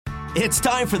It's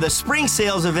time for the spring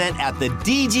sales event at the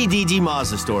DGDG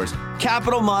Mazda stores.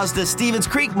 Capital Mazda, Stevens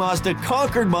Creek Mazda,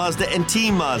 Concord Mazda, and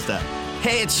Team Mazda.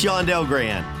 Hey, it's Shondell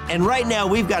Grand. And right now,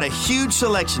 we've got a huge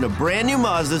selection of brand new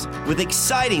Mazdas with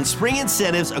exciting spring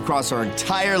incentives across our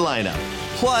entire lineup.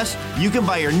 Plus, you can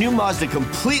buy your new Mazda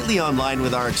completely online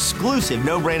with our exclusive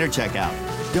no-brainer checkout.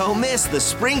 Don't miss the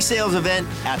spring sales event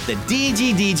at the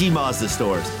DGDG Mazda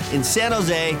stores in San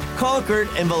Jose, Concord,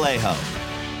 and Vallejo.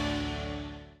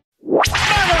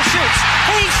 Marlowe shoots.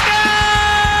 He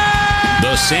scores!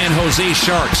 The San Jose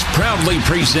Sharks proudly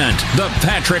present the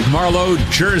Patrick Marleau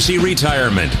Jersey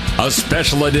Retirement, a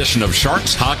special edition of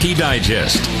Sharks Hockey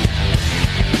Digest.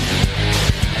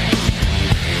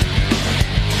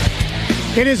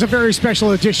 It is a very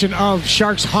special edition of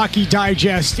Sharks Hockey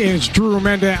Digest, and it's Drew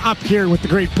Remenda up here with the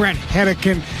great Brett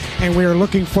Hedican, and we are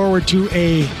looking forward to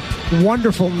a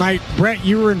wonderful night. Brett,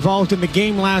 you were involved in the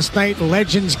game last night,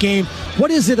 Legends game.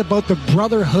 What is it about the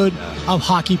brotherhood of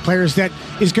hockey players that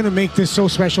is going to make this so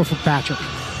special for Patrick?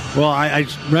 Well, I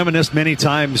reminisced many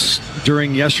times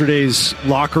during yesterday's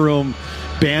locker room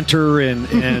banter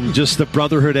and just the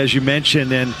brotherhood, as you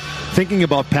mentioned, and thinking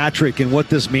about Patrick and what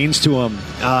this means to him.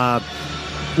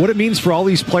 What it means for all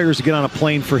these players to get on a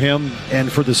plane for him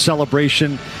and for the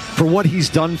celebration, for what he's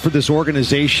done for this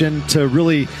organization, to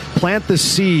really plant the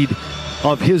seed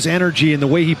of his energy and the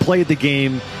way he played the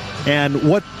game, and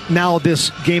what now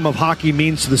this game of hockey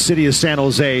means to the city of San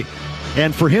Jose.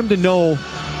 And for him to know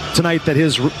tonight that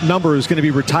his number is going to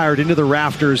be retired into the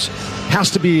rafters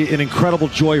has to be an incredible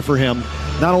joy for him,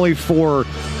 not only for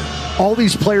all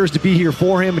these players to be here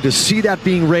for him and to see that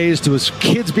being raised, to his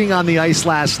kids being on the ice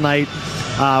last night.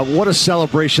 What a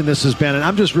celebration this has been, and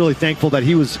I'm just really thankful that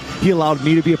he allowed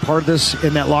me to be a part of this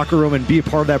in that locker room and be a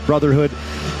part of that brotherhood.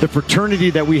 The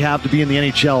fraternity that we have to be in the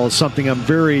NHL is something I'm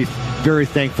very, very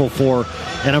thankful for,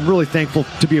 and I'm really thankful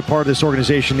to be a part of this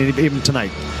organization even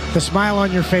tonight. The smile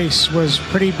on your face was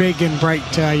pretty big and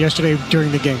bright yesterday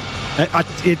during the game.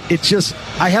 It's just,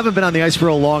 I haven't been on the ice for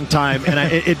a long time, and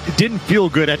it didn't feel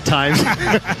good at times.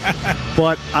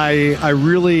 But I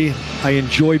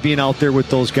enjoy being out there with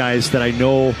those guys that I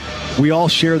know we all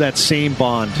share that same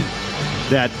bond.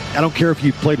 That I don't care if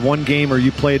you played one game or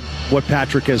you played what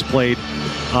Patrick has played.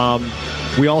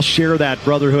 We all share that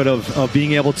brotherhood of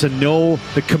being able to know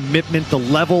the commitment, the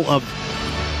level of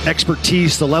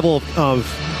expertise, the level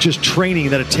of just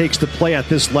training that it takes to play at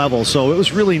this level. So it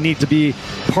was really neat to be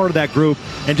part of that group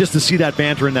and just to see that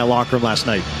banter in that locker room last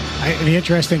night. The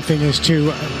interesting thing is,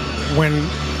 too, when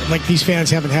these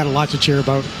fans haven't had a lot to cheer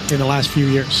about in the last few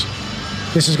years,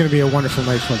 this is going to be a wonderful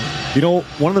night for them. You know,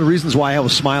 one of the reasons why I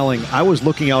was smiling, I was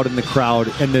looking out in the crowd,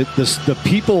 and the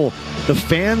people, the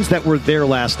fans that were there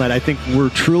last night, I think were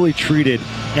truly treated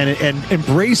and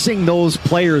embracing those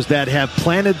players that have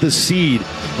planted the seed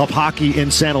of hockey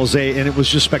in San Jose, and it was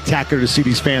just spectacular to see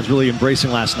these fans really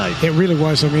embracing last night. It really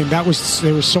was. I mean, there was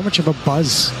so much of a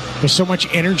buzz. There's so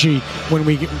much energy when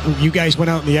you guys went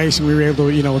out on the ice, and we were able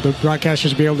to, the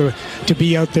broadcasters be able to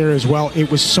be out there as well.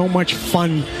 It was so much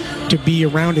fun to be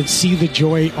around and see the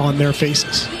joy on their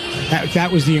faces.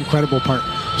 That was the incredible part.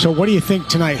 So what do you think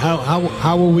tonight?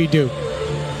 How will we do?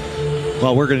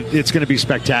 Well, it's going to be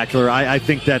spectacular. I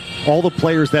think that all the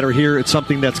players that are here, it's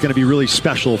something that's going to be really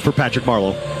special for Patrick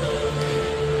Marleau.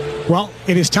 Well,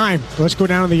 it is time. Let's go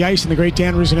down on the ice and the great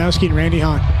Dan Rusanowsky and Randy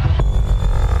Hahn.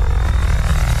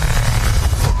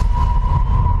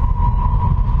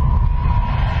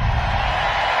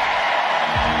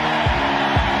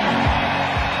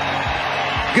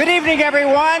 Good evening,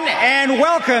 everyone, and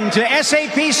welcome to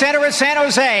SAP Center at San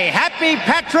Jose. Happy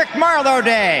Patrick Marleau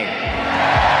Day.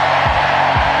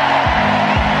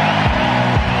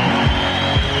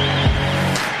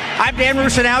 I'm Dan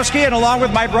Rusanowsky, and along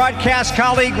with my broadcast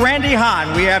colleague Randy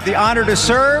Hahn, we have the honor to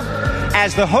serve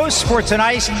as the hosts for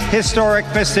tonight's historic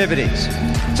festivities.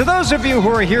 To those of you who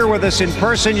are here with us in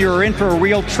person, you're in for a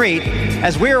real treat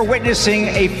as we are witnessing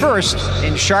a first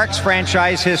in Sharks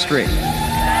franchise history.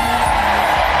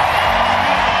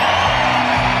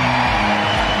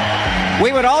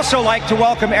 We would also like to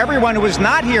welcome everyone who is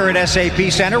not here at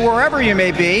SAP Center, wherever you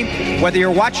may be, whether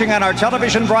you're watching on our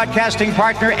television broadcasting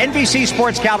partner, NBC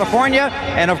Sports California,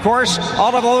 and of course,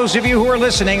 all of those of you who are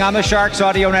listening on the Sharks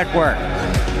Audio Network.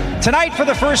 Tonight, for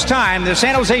the first time, the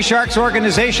San Jose Sharks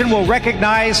organization will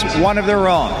recognize one of their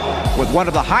own, with one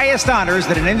of the highest honors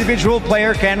that an individual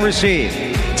player can receive,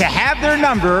 to have their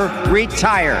number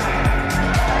retired.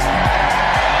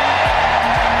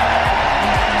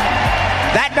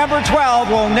 That number 12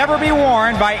 will never be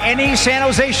worn by any San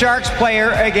Jose Sharks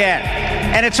player again.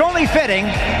 And it's only fitting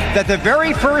that the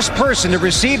very first person to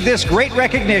receive this great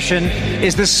recognition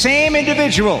is the same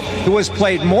individual who has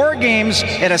played more games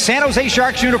in a San Jose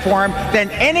Sharks uniform than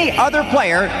any other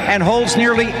player and holds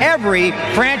nearly every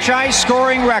franchise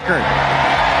scoring record.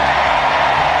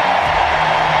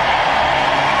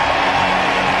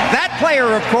 That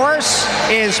player, of course,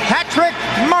 is Patrick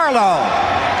Marleau.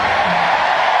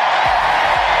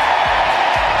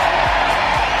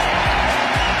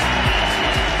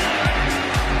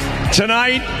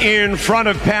 Tonight, in front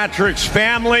of Patrick's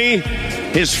family,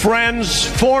 his friends,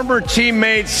 former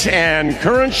teammates, and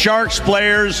current Sharks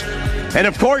players, and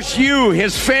of course you,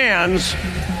 his fans,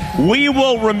 we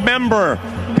will remember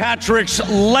Patrick's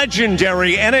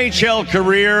legendary NHL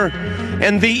career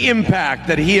and the impact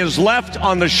that he has left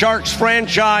on the Sharks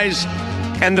franchise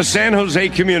and the San Jose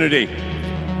community.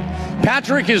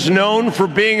 Patrick is known for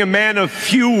being a man of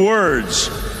few words,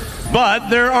 but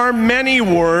there are many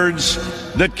words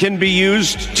that can be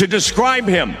used to describe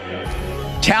him.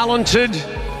 Talented,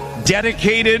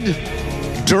 dedicated,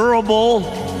 durable,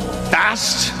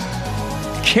 fast,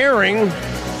 caring,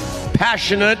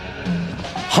 passionate,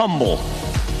 humble.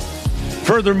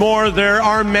 Furthermore, there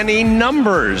are many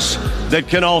numbers that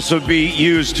can also be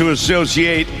used to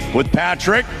associate with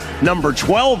Patrick. Number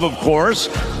 12, of course,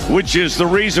 which is the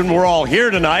reason we're all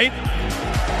here tonight.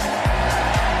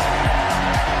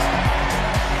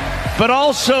 But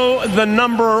also the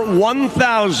number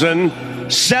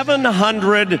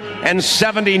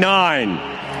 1,779.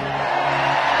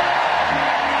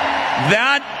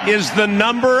 That is the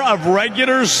number of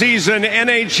regular season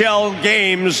NHL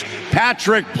games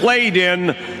Patrick played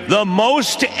in, the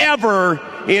most ever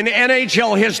in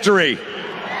NHL history.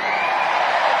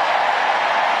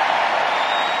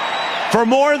 For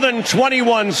more than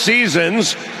 21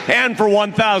 seasons, and for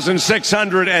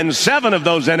 1,607 of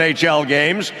those NHL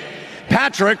games,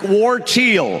 Patrick wore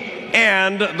teal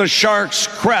and the Sharks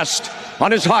crest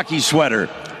on his hockey sweater,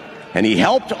 and he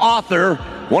helped author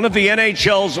one of the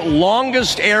NHL's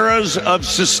longest eras of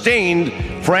sustained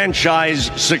franchise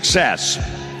success.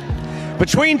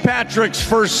 Between Patrick's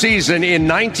first season in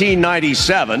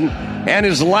 1997 and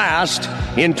his last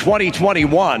in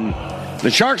 2021,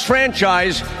 the Sharks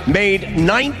franchise made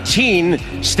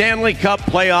 19 Stanley Cup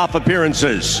playoff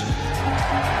appearances,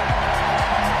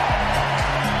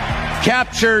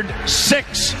 captured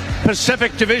 6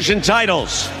 Pacific Division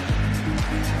titles,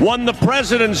 won the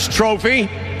President's Trophy,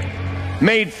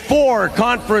 made 4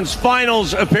 conference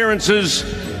finals appearances,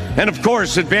 and of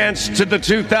course advanced to the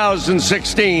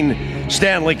 2016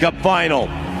 Stanley Cup Final.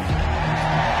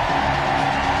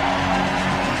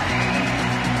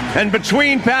 And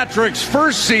between Patrick's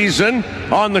first season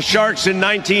on the Sharks in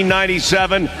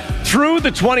 1997 through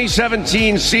the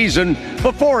 2017 season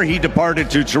before he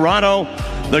departed to Toronto,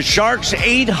 the Sharks'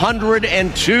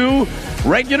 802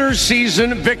 regular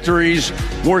season victories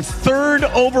were 3rd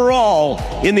overall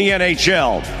in the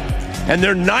NHL. And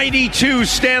their 92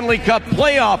 Stanley Cup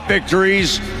playoff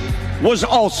victories was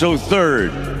also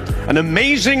 3rd. An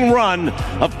amazing run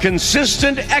of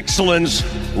consistent excellence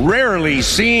rarely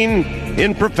seen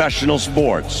in professional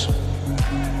sports.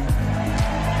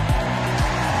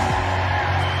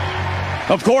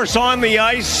 Of course, on the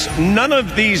ice, none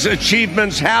of these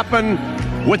achievements happen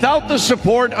without the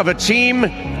support of a team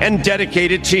and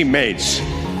dedicated teammates.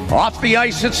 Off the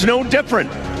ice, it's no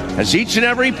different, as each and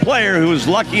every player who is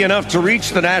lucky enough to reach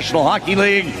the National Hockey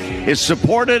League is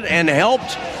supported and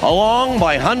helped along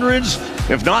by hundreds,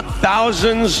 if not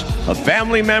thousands, of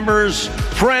family members,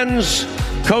 friends,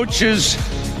 coaches,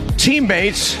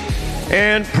 teammates,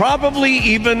 and probably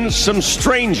even some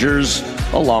strangers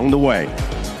along the way.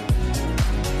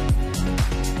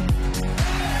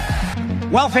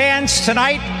 Well, fans,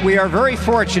 tonight we are very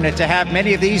fortunate to have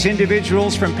many of these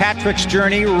individuals from Patrick's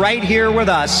journey right here with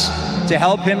us to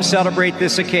help him celebrate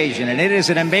this occasion, and it is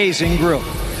an amazing group.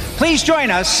 Please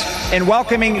join us in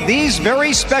welcoming these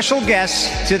very special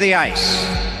guests to the ice.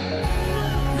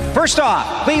 First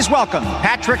off, please welcome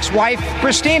Patrick's wife,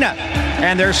 Christina,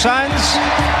 and their sons,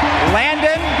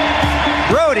 Landon,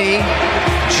 Brody,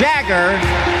 Jagger,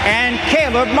 and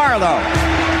Caleb Marleau.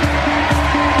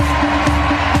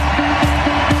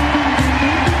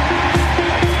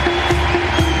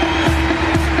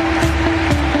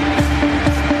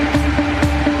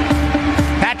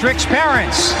 Patrick's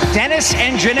parents, Dennis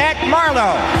and Jeanette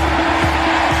Marleau.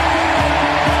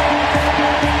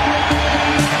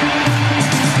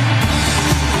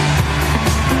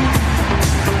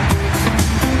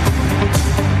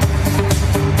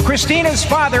 Christina's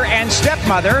father and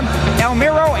stepmother,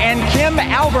 Elmiro and Kim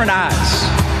Alvernaz.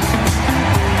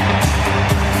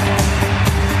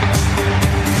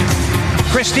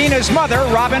 Christina's mother,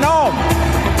 Robin Ohm.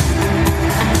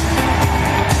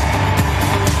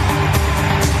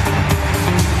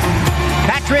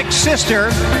 Patrick's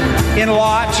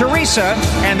sister-in-law, Teresa,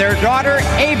 and their daughter,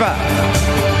 Ava.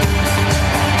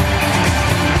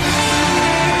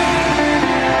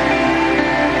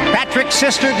 Patrick's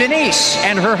sister, Denise,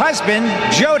 and her husband,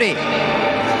 Jody.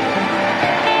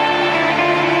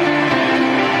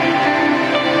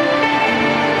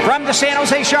 From the San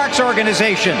Jose Sharks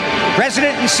organization,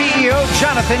 President and CEO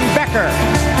Jonathan Becker.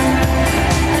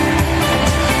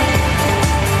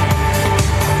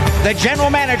 The General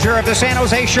Manager of the San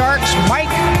Jose Sharks, Mike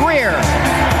Greer.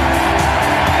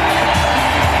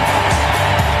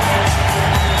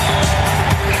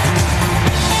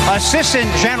 Assistant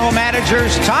General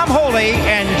Managers Tom Holy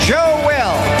and Joe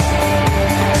Will.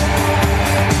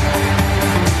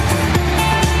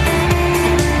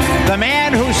 The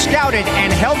man who scouted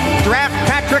and helped draft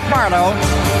Patrick Marleau,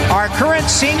 our current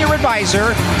senior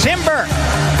advisor, Tim Burke.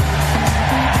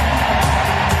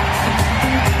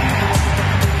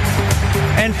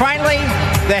 And finally,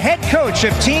 the head coach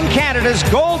of Team Canada's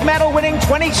gold medal winning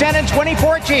 2010 and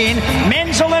 2014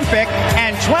 Men's Olympic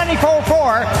and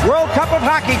 2004 World Cup of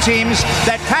Hockey teams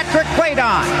that Patrick played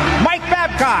on, Mike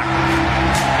Babcock.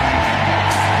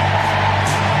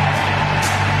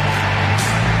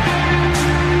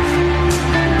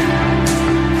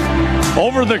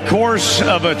 Over the course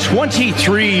of a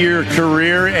 23-year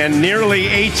career and nearly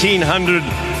 1,800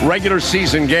 regular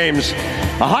season games,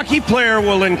 a hockey player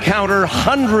will encounter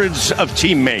hundreds of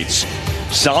teammates.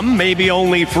 Some maybe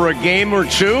only for a game or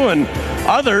two, and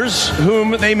others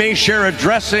whom they may share a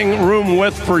dressing room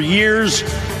with for years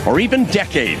or even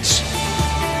decades.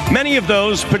 Many of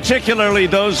those, particularly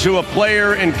those who a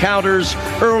player encounters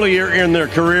earlier in their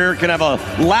career, can have a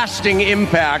lasting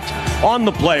impact on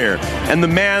the player and the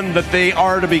man that they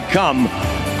are to become,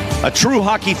 a true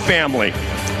hockey family.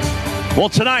 Well,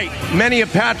 tonight, many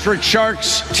of Patrick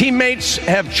Shark's teammates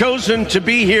have chosen to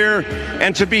be here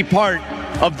and to be part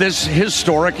of this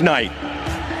historic night.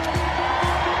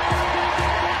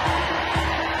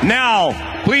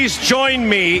 Now, please join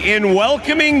me in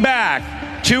welcoming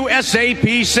back to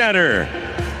SAP Center,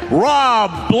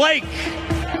 Rob Blake.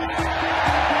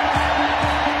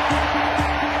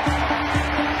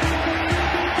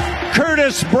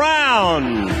 Curtis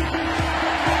Brown.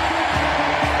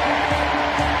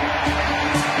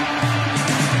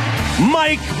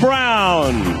 Mike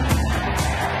Brown.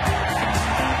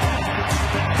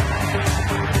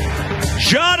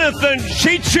 Jonathan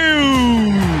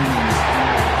Cheechoo.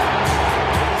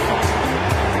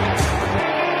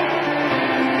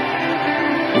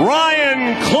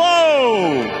 Ryan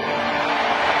Clough.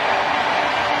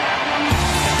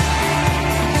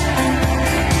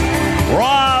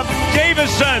 Rob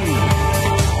Davison.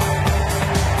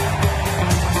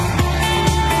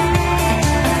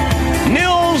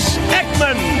 Nils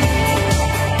Ekman.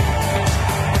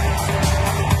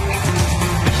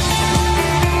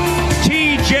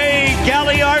 TJ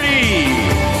Gagliardi.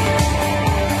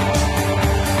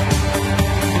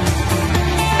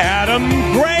 Adam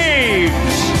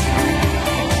Graves.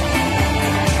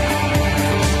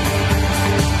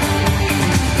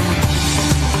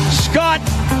 Scott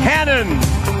Hannon.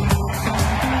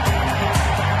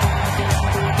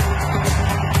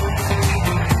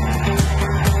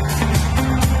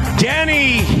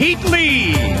 Danny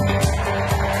Heatley.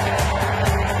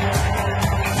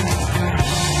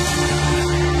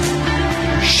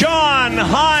 Sean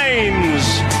Hines.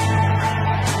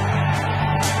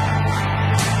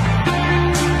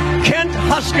 Kent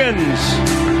Huskins.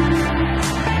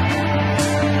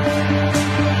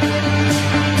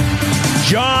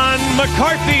 John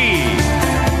McCarthy.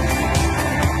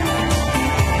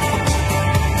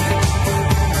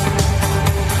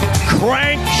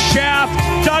 Crankshaft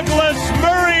Douglas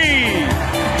Murray.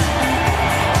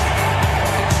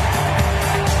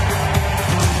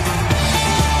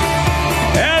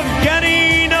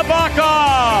 Evgeny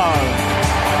Nabokov.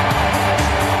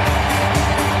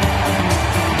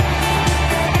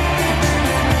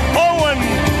 Owen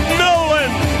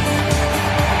Nolan.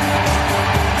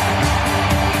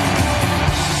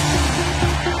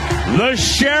 The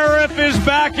sheriff is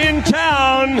back in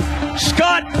town,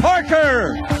 Scott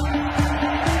Parker.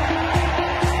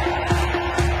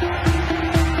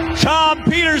 Tom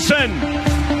Peterson.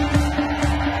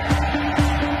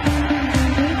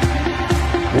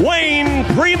 Wayne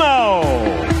Primo.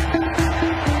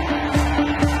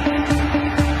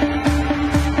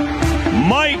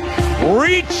 Mike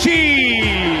Ricci.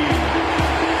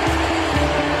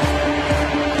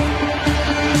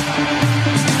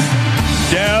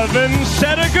 Devin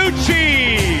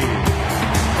Setaguchi.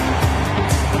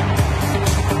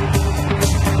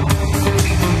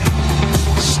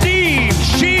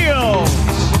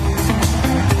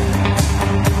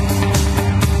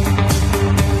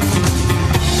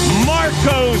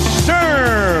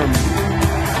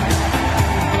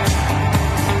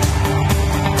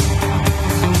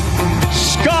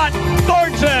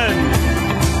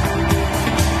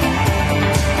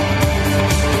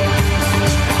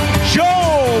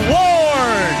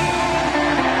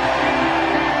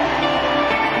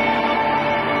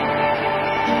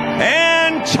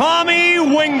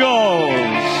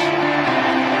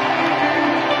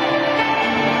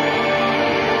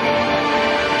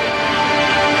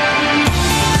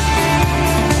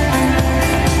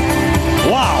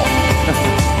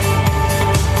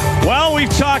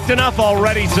 enough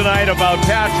already tonight about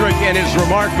Patrick and his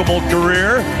remarkable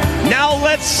career. Now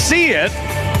let's see it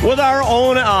with our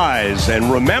own eyes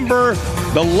and remember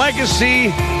the legacy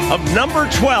of number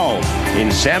 12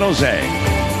 in San Jose.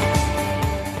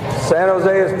 San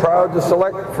Jose is proud to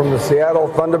select from the Seattle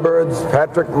Thunderbirds,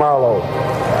 Patrick Marleau.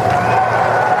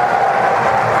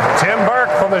 Tim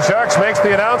Burke from the Sharks makes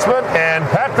the announcement, and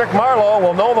Patrick Marleau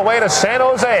will know the way to San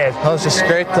Jose. Well, it's just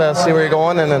great to see where you're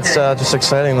going, and it's just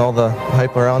exciting, all the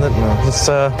hype around it. And it's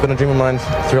been a dream of mine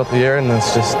throughout the year, and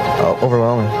it's just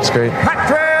overwhelming. It's great.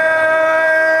 Patrick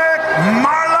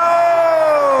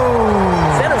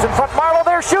Marleau! Centers in front, Marleau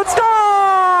there, shoots,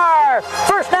 score!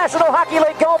 First National Hockey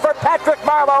League goal for Patrick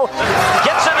Marleau.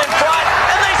 Gets him in front,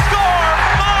 and they score!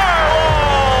 Marleau!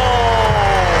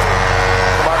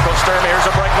 Marco Sturm, here's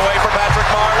a breakaway for Patrick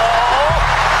Marleau.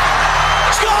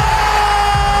 Scores!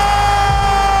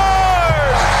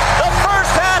 The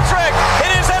first hat-trick in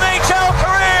his NHL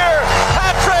career.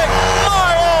 Patrick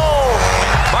Marleau.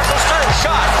 Marco Sturm,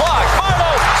 shot, blocked.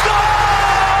 Marleau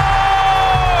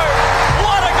scores!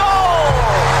 What a goal!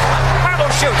 Marleau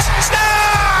shoots. Star!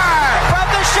 From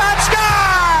the shot,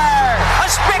 score! A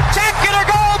spectacular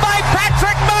goal by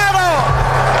Patrick Marleau.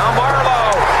 Now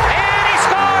Marleau, and he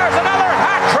scores another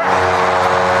hat-trick.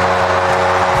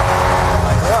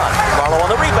 Marleau on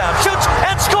the rebound, shoots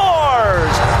and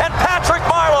scores! And Patrick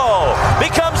Marleau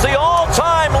becomes the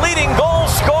all-time leading goal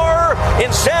scorer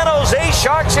in San Jose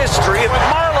Sharks history. With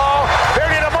Marleau,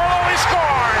 Bernie DeMolo, he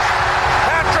scores!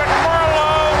 Patrick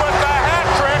Marleau with the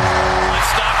hat-trick.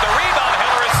 Stop the rebound,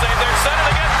 Hiller is saved there, sent it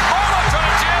again. Marleau trying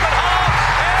to jam it home,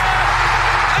 and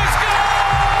they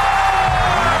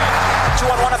score!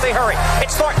 2-on-1 if they hurry.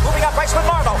 It's Thornton moving up ice with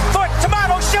Marleau. Thornton to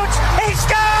Marleau, shoots, he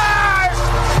scores!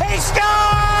 He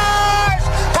scores!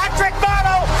 Patrick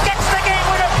Marleau gets the game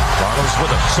winner. Marleau's with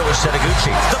him, so is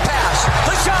Setaguchi. The pass,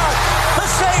 the shot, the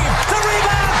save, the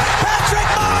rebound, Patrick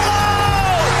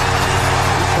Marleau!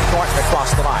 Thornton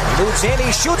across the line. He moves in,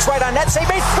 he shoots right on net, save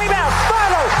made, rebound,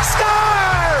 Marleau,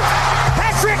 score!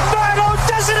 Patrick Marleau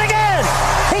does it again!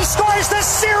 He scores the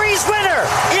series winner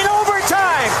in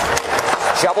overtime!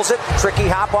 Shovels it, tricky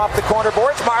hop off the corner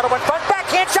boards, Marleau in front,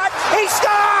 backhand shot, he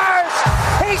scores!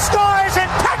 He scores, and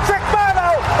Patrick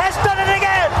Marleau has done it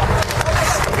again!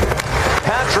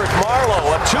 Patrick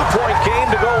Marleau, a 2-point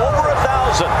game to go over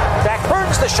 1,000. Back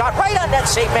burns the shot, right on net,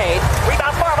 save made.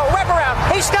 Rebound Marleau, wraparound,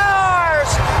 he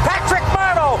scores! Patrick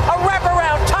Marleau, a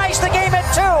wraparound, ties the game at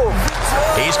 2.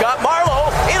 He's got Marleau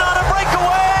in on a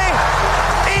breakaway.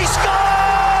 He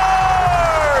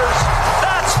scores!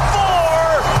 That's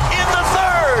 4 in the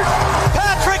third.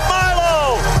 Patrick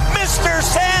Marleau, Mr.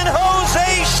 San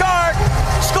Jose Shark,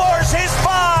 scores his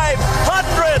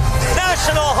 500th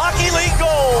National Hockey League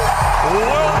goal.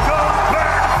 Welcome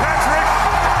back, Patrick,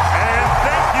 and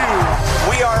thank you.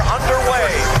 We are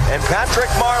underway, and Patrick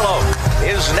Marleau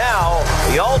is now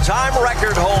the all-time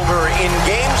record holder in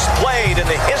games played in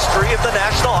the history of the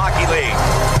National Hockey League.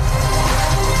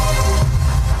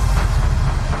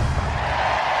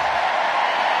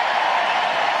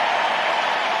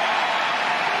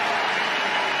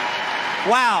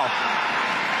 Wow.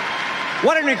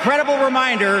 What an incredible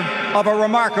reminder of a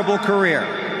remarkable career.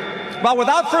 Well,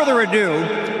 without further ado,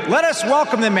 let us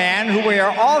welcome the man who we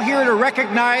are all here to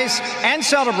recognize and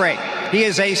celebrate. He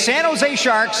is a San Jose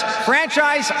Sharks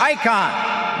franchise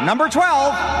icon. Number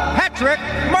 12, Patrick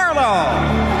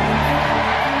Marleau.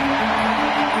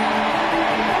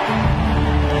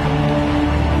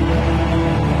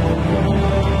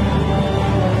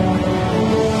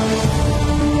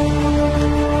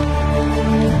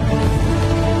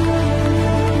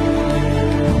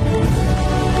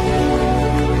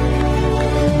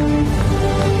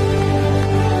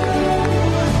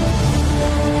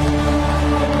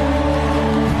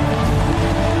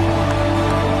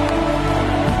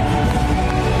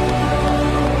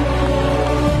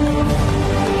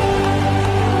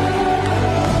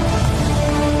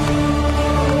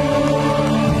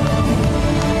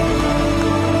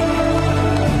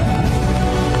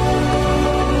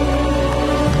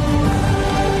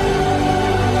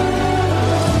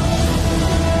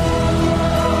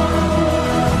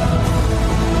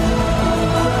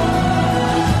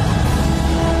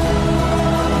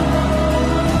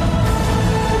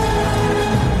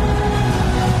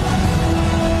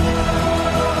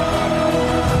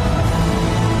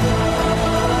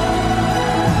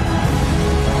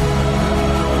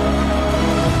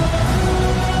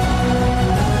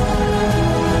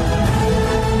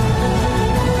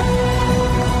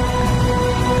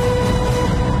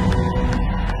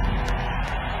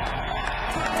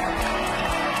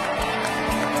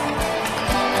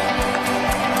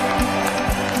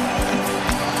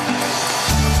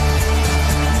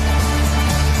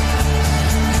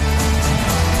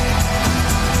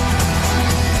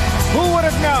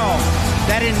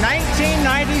 that in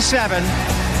 1997,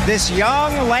 this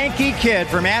young, lanky kid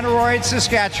from Aneroid,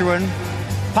 Saskatchewan,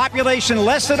 population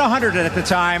less than 100 at the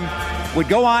time, would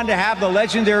go on to have the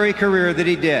legendary career that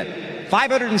he did.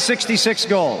 566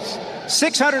 goals,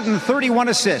 631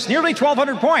 assists, nearly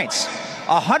 1,200 points,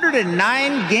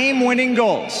 109 game-winning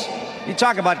goals. You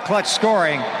talk about clutch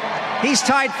scoring. He's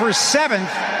tied for 7th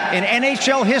in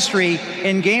NHL history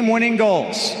in game-winning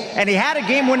goals. And he had a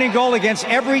game-winning goal against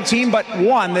every team but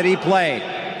one that he played.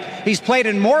 He's played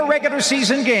in more regular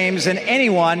season games than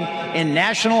anyone in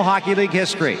National Hockey League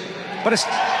history. But it's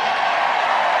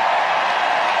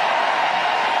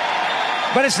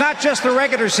not just the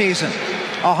regular season.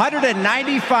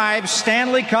 195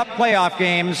 Stanley Cup playoff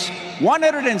games,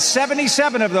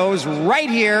 177 of those right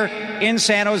here in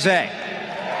San Jose.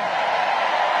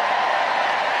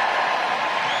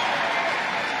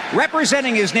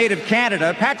 Representing his native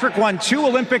Canada, Patrick won 2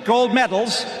 Olympic gold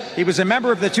medals. He was a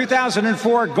member of the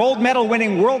 2004 gold medal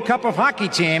winning World Cup of Hockey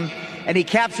team, and he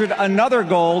captured another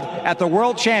gold at the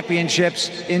World Championships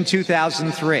in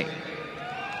 2003.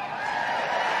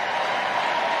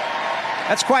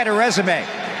 That's quite a resume.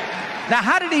 Now,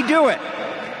 how did he do it?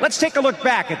 Let's take a look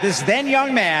back at this then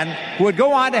young man who would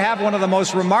go on to have one of the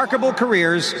most remarkable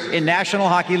careers in National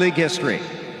Hockey League history.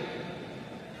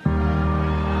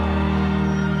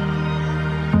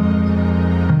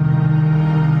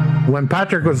 When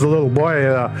Patrick was a little boy,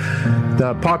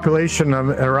 the population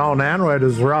around Aneroid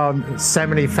is around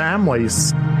 70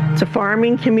 families. It's a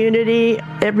farming community.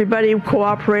 Everybody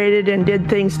cooperated and did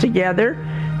things together.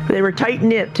 They were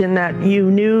tight-knit in that you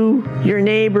knew your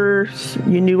neighbors,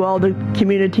 you knew all the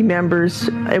community members,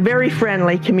 a very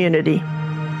friendly community.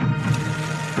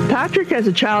 Patrick, as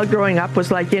a child growing up,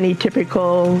 was like any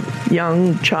typical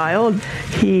young child.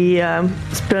 He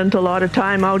spent a lot of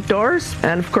time outdoors,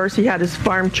 and of course he had his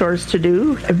farm chores to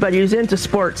do, but he was into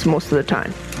sports most of the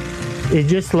time. He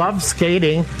just loved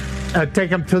skating. I'd take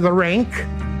him to the rink,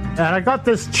 and I got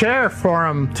this chair for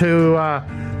him to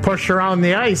push around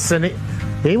the ice, and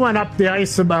he went up the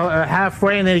ice about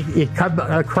halfway, and he cut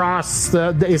across.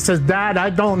 He says, "Dad, I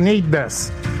don't need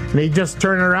this." And he just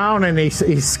turned around and he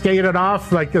skated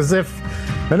off like as if,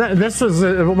 and this was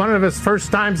one of his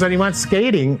first times that he went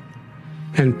skating.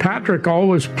 And Patrick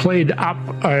always played up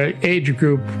age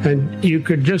group, and you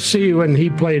could just see when he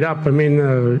played up, I mean,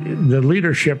 the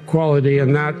leadership quality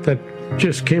and that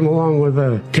just came along with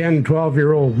a 10,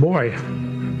 12-year-old boy.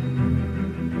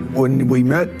 When we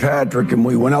met Patrick and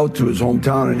we went out to his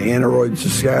hometown in Aneroid,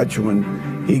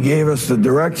 Saskatchewan, he gave us the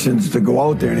directions to go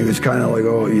out there, and he was kind of like,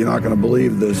 "Oh, you're not going to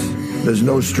believe this. There's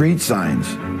no street signs.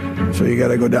 So you got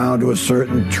to go down to a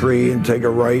certain tree and take a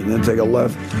right and then take a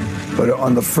left." But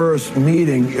on the first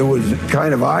meeting, it was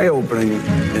kind of eye-opening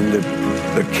in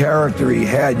the character he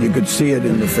had. You could see it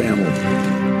in the family.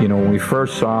 You know, when we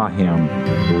first saw him,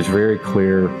 it was very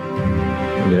clear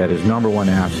that his number one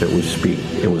asset was speed.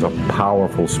 It was a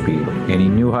powerful speed, and he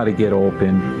knew how to get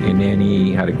open, and then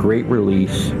he had a great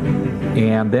release.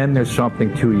 And then there's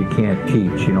something too you can't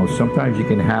teach. You know, sometimes you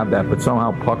can have that, but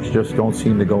somehow pucks just don't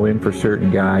seem to go in for certain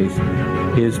guys.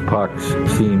 His pucks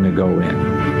seem to go in.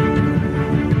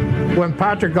 When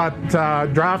Patrick got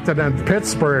drafted in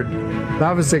Pittsburgh,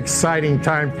 that was an exciting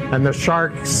time. And the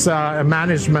Sharks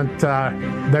management,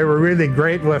 they were really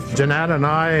great with Jeanette and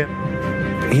I.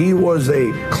 He was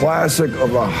a classic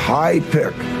of a high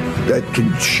pick that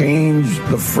could change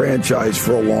the franchise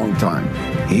for a long time.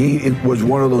 He was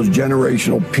one of those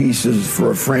generational pieces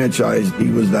for a franchise. He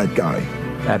was that guy.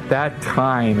 At that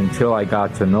time, until I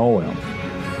got to know him,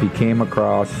 he came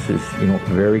across as, you know,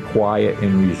 very quiet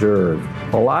and reserved.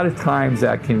 A lot of times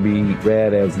that can be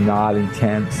read as not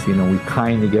intense. You know, we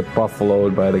kind of get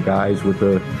buffaloed by the guys with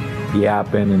the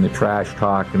yapping and the trash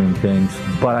talking and things.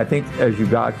 But I think as you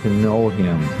got to know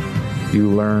him, you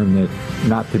learn that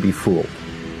not to be fooled.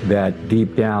 That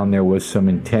deep down there was some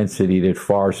intensity that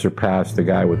far surpassed the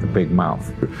guy with the big mouth.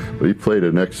 He played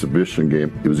an exhibition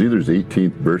game. It was either his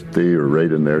 18th birthday or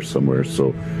right in there somewhere.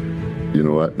 So, you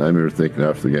know what? I remember thinking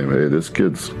after the game, hey, this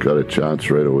kid's got a chance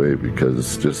right away because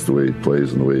it's just the way he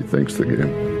plays and the way he thinks the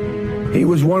game. He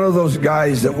was one of those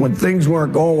guys that when things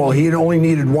weren't going well, he only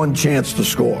needed one chance to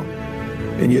score.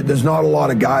 And there's not a lot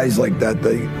of guys like that.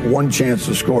 They one chance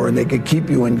to score, and they could keep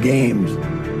you in games.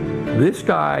 This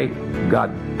guy got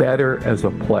better as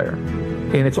a player.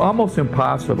 And it's almost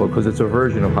impossible because it's a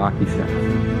version of hockey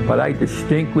sense. But I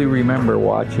distinctly remember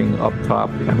watching up top,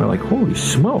 and I'm like, holy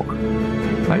smoke.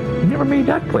 I never made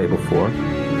that play before.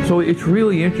 So it's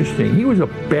really interesting. He was a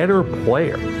better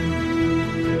player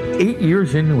 8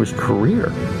 years into his career.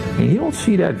 And you don't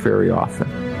see that very often.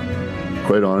 Of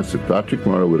quite honest, if Patrick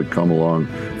Marleau would have come along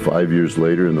 5 years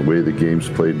later in the way the game's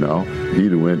played now,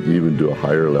 he'd have went even to a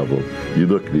higher level. You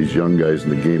look at these young guys in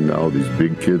the game now, these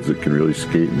big kids that can really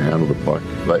skate and handle the puck.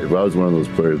 If I was one of those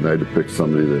players and I had to pick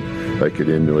somebody that I could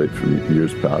emulate from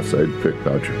years past, I'd pick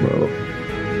Patrick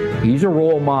Marleau. He's a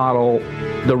role model,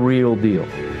 the real deal.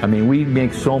 I mean, we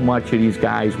make so much of these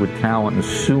guys with talent and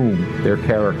assume their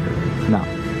character. No.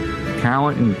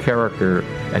 Talent and character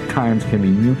at times can be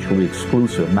mutually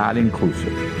exclusive, not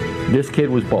inclusive. This kid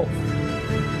was both.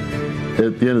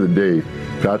 At the end of the day,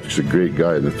 Patrick's a great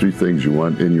guy. The three things you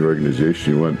want in your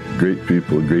organization, you want great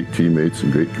people, great teammates,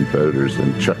 and great competitors,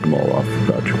 and check them all off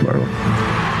for Patrick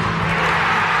Marleau.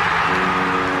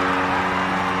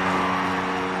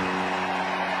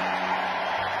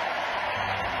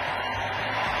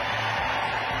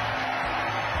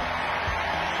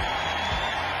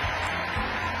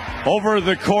 Over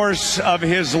the course of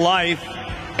his life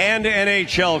and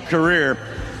NHL career,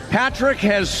 Patrick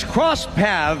has crossed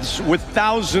paths with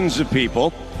thousands of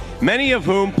people, many of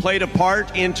whom played a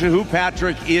part into who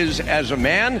Patrick is as a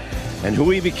man and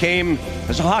who he became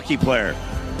as a hockey player.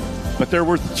 But there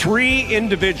were three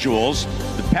individuals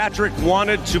that Patrick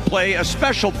wanted to play a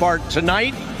special part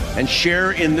tonight and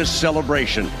share in this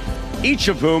celebration, each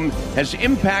of whom has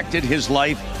impacted his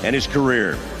life and his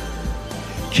career.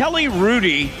 Kelly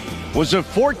Hrudey was a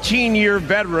 14-year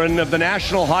veteran of the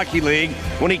National Hockey League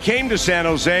when he came to San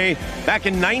Jose back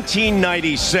in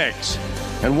 1996.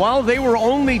 And while they were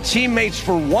only teammates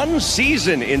for one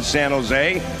season in San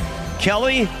Jose,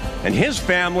 Kelly and his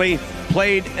family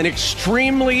played an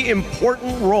extremely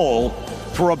important role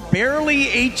for a barely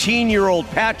 18-year-old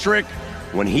Patrick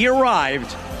when he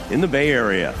arrived in the Bay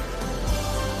Area.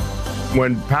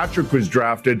 When Patrick was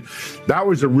drafted, that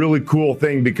was a really cool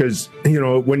thing because, you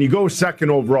know, when you go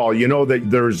second overall, you know that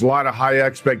there's a lot of high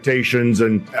expectations.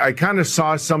 And I kind of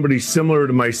saw somebody similar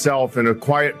to myself and a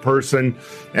quiet person.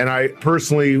 And I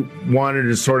personally wanted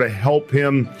to sort of help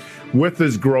him with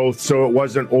his growth so it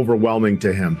wasn't overwhelming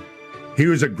to him. He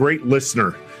was a great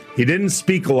listener. He didn't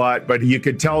speak a lot, but you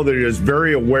could tell that he was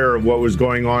very aware of what was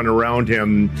going on around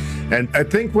him. And I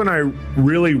think when I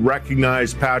really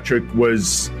recognized Patrick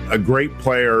was a great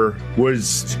player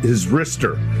was his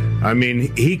wrister. I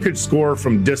mean, he could score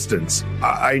from distance.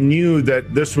 I knew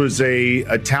that this was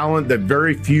a talent that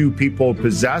very few people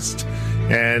possessed.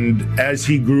 And as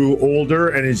he grew older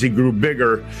and as he grew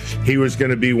bigger, he was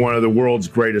going to be one of the world's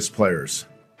greatest players.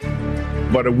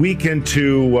 But a week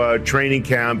into training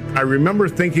camp, I remember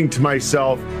thinking to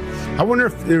myself, I wonder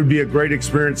if it would be a great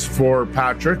experience for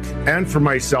Patrick and for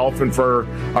myself and for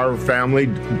our family,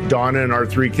 Donna and our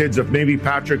three kids, if maybe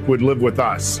Patrick would live with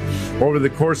us. Over the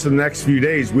course of the next few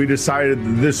days, we decided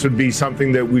that this would be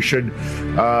something that we should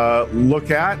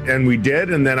look at, and we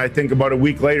did. And then I think about a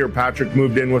week later, Patrick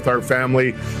moved in with our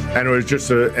family, and it was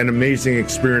just an amazing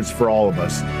experience for all of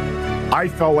us. I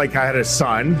felt like I had a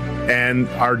son, and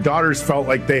our daughters felt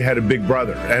like they had a big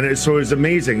brother. And so it was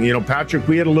amazing. You know, Patrick,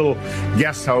 we had a little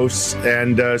guest house,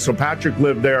 and so Patrick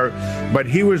lived there, but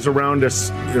he was around us,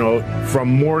 you know, from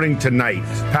morning to night.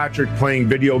 Patrick playing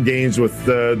video games with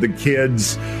the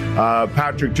kids,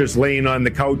 Patrick just laying on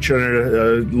the couch on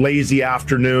a lazy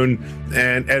afternoon.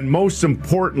 And most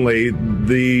importantly,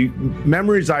 the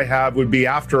memories I have would be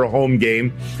after a home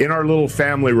game in our little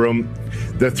family room.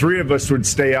 The three of us would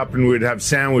stay up and we'd have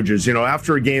sandwiches. You know,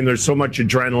 after a game, there's so much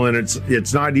adrenaline,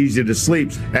 it's not easy to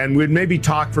sleep. And we'd maybe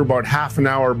talk for about half an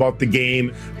hour about the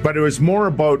game, but it was more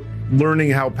about learning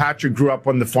how Patrick grew up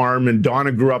on the farm, and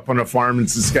Donna grew up on a farm in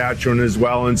Saskatchewan as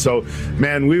well. And so,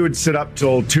 man, we would sit up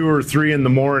till 2 or 3 in the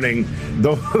morning.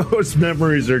 Those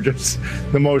memories are just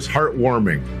the most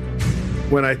heartwarming.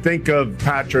 When I think of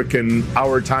Patrick and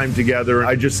our time together,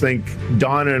 I just think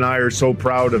Donna and I are so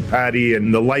proud of Patty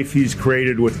and the life he's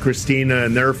created with Christina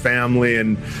and their family,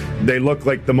 and they look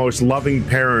like the most loving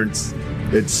parents.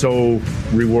 It's so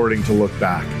rewarding to look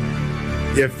back.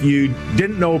 If you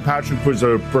didn't know Patrick was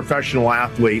a professional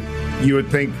athlete, you would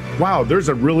think, wow, there's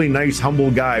a really nice,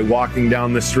 humble guy walking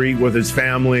down the street with his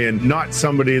family and not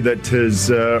somebody that has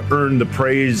earned the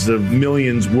praise of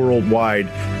millions worldwide.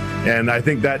 And I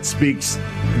think that speaks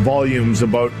volumes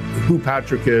about who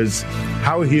Patrick is,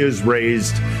 how he is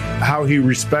raised, how he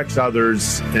respects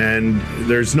others, and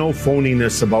there's no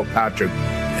phoniness about Patrick.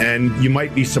 And you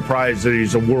might be surprised that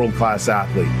he's a world-class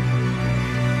athlete.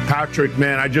 Patrick,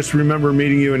 man, I just remember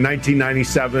meeting you in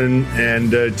 1997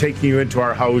 and taking you into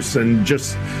our house and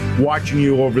just watching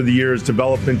you over the years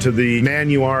develop into the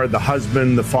man you are, the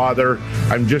husband, the father.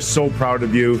 I'm just so proud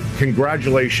of you.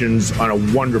 Congratulations on a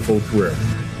wonderful career.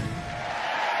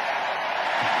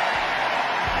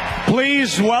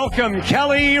 Please welcome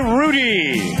Kelly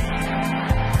Hrudey.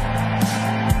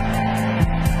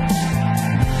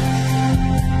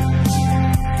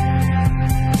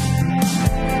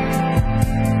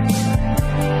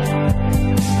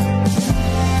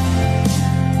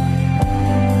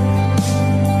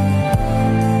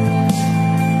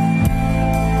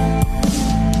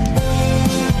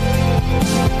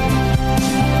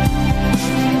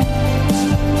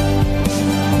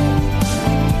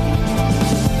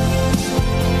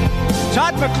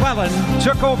 McClellan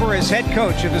took over as head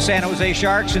coach of the San Jose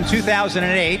Sharks in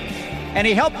 2008, and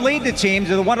he helped lead the team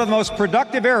to one of the most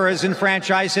productive eras in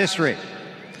franchise history.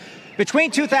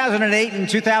 Between 2008 and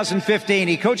 2015,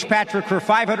 he coached Patrick for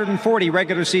 540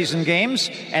 regular season games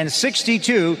and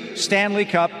 62 Stanley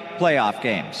Cup playoff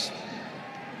games.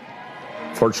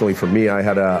 Fortunately for me, I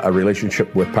had a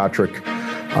relationship with Patrick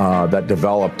that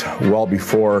developed well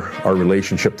before our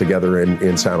relationship together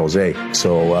in San Jose.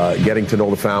 So getting to know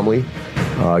the family,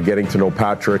 getting to know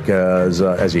Patrick as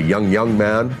a young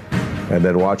man, and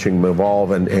then watching him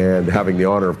evolve and having the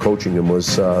honor of coaching him was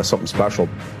something special.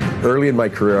 Early in my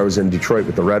career, I was in Detroit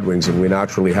with the Red Wings, and we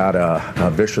naturally had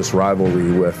a vicious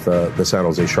rivalry with the San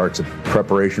Jose Sharks.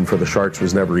 Preparation for the Sharks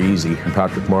was never easy. And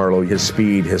Patrick Marleau, his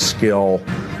speed, his skill,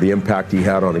 the impact he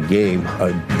had on a game,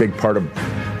 a big part of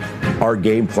our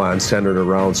game plan centered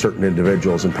around certain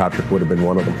individuals, and Patrick would have been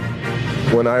one of them.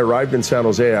 When I arrived in San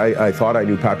Jose, I thought I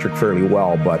knew Patrick fairly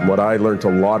well, but what I learned a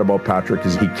lot about Patrick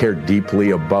is he cared deeply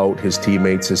about his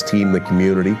teammates, his team, the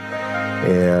community,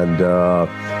 and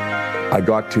I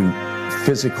got to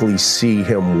physically see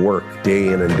him work day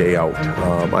in and day out.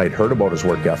 I had heard about his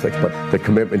work ethic, but the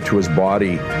commitment to his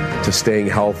body, to staying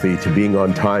healthy, to being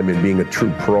on time and being a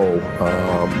true pro,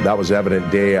 that was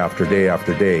evident day after day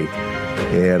after day.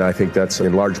 And I think that's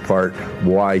in large part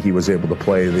why he was able to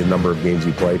play the number of games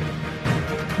he played.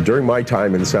 During my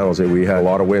time in San Jose, we had a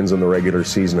lot of wins in the regular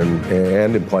season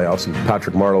and in playoffs, and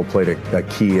Patrick Marleau played a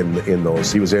key in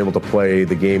those. He was able to play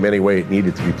the game any way it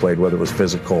needed to be played, whether it was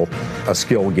physical, a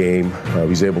skill game. He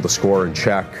was able to score and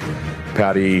check.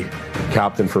 Patty,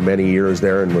 captain for many years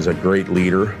there, and was a great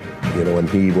leader, and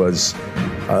he was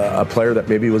a player that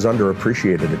maybe was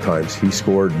underappreciated at times. He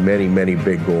scored many, many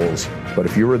big goals. But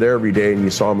if you were there every day and you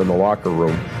saw him in the locker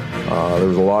room, there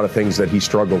was a lot of things that he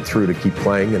struggled through to keep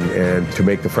playing and to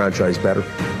make the franchise better.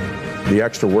 The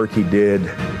extra work he did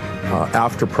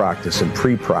after practice and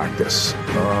pre-practice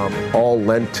all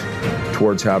lent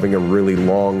towards having a really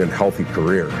long and healthy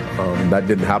career. That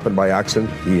didn't happen by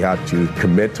accident. He had to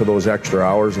commit to those extra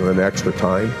hours and then extra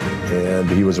time, and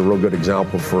he was a real good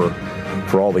example for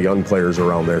all the young players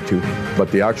around there too.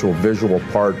 But the actual visual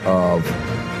part of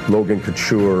Logan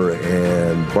Couture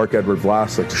and Marc-Edouard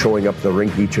Vlasic showing up the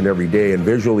rink each and every day and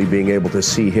visually being able to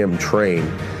see him train,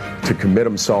 to commit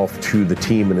himself to the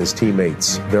team and his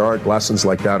teammates. There aren't lessons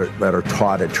like that that are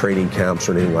taught at training camps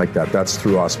or anything like that. That's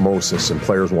through osmosis and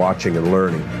players watching and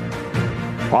learning.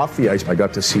 Off the ice, I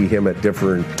got to see him at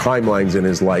different timelines in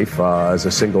his life as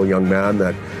a single young man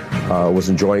that was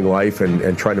enjoying life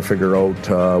and trying to figure out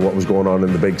what was going on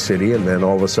in the big city. And then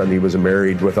all of a sudden he was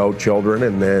married without children,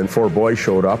 and then 4 boys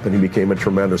showed up and he became a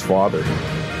tremendous father.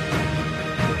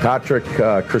 Patrick,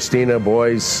 Christina,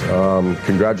 boys,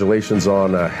 congratulations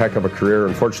on a heck of a career.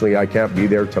 Unfortunately, I can't be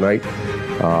there tonight,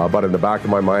 but in the back of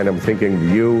my mind, I'm thinking of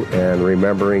you and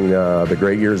remembering the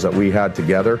great years that we had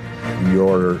together.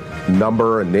 Your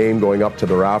number and name going up to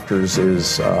the rafters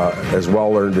is as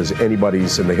well earned as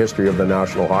anybody's in the history of the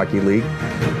National Hockey League,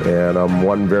 and I'm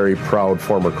one very proud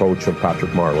former coach of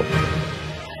Patrick Marleau.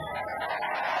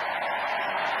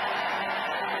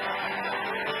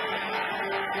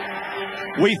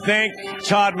 We thank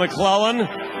Todd McClellan,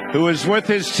 who is with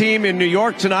his team in New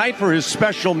York tonight, for his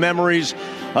special memories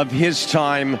of his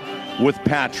time with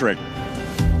Patrick.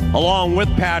 Along with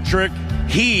Patrick,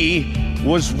 he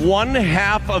was one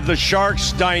half of the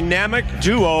Sharks' dynamic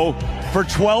duo for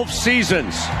 12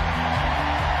 seasons,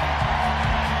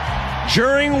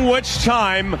 during which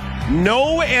time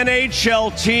no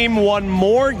NHL team won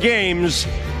more games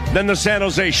than the San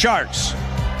Jose Sharks.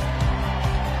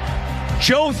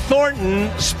 Joe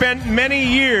Thornton spent many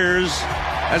years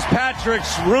as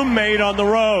Patrick's roommate on the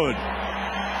road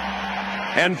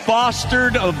and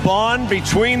fostered a bond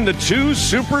between the two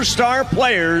superstar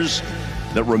players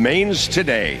that remains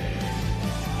today.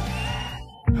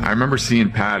 I remember seeing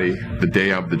Patty the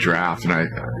day of the draft,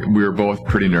 and we were both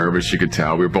pretty nervous, you could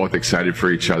tell. We were both excited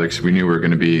for each other because we knew we were going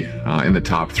to be in the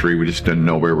top 3. We just didn't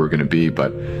know where we were going to be.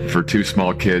 But for 2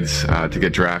 small kids to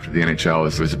get drafted to the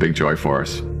NHL was a big joy for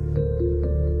us.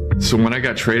 So when I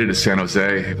got traded to San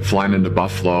Jose, flying into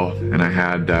Buffalo, and I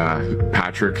had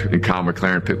Patrick and Kyle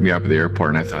McLaren pick me up at the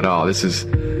airport, and I thought, oh, this is,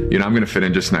 I'm going to fit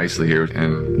in just nicely here.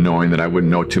 And knowing that I wouldn't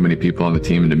know too many people on the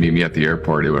team, and to meet me at the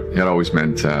airport, it always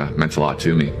meant a lot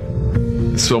to me.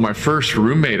 So my first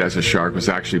roommate as a Shark was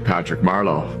actually Patrick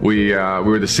Marleau. We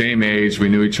were the same age. We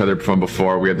knew each other from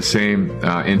before. We had the same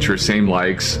interests, same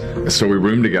likes. So we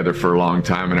roomed together for a long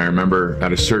time. And I remember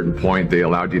at a certain point, they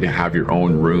allowed you to have your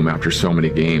own room after so many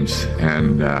games.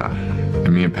 And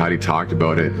me and Patty talked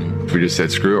about it. We just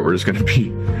said, screw it. We're just going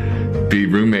to be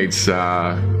roommates,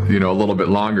 a little bit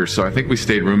longer. So I think we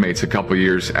stayed roommates a couple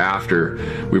years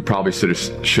after we probably should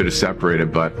have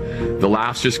separated, but the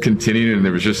laughs just continued and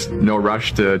there was just no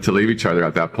rush to leave each other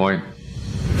at that point.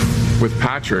 With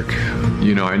Patrick,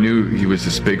 I knew he was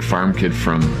this big farm kid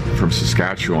from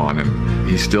Saskatchewan, and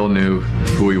he still knew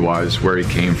who he was, where he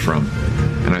came from.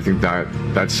 And I think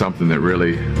that's something that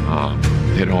really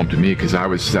hit home to me, because I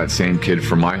was that same kid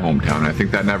from my hometown. And I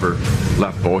think that never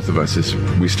left both of us.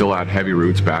 We still had heavy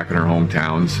roots back in our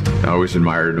hometowns. I always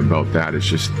admired him about that. It's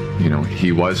just,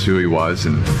 he was who he was,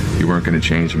 and you weren't going to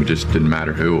change him. It just didn't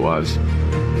matter who it was.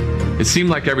 It seemed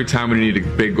like every time we needed a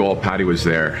big goal, Patty was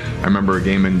there. I remember a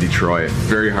game in Detroit,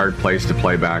 very hard place to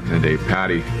play back in the day.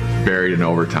 Patty buried in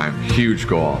overtime, huge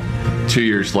goal. 2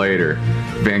 years later,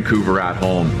 Vancouver at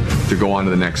home to go on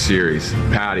to the next series.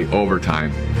 Patty,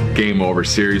 overtime, game over,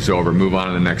 series over, move on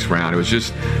to the next round. It was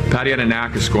just, Patty had a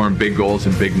knack of scoring big goals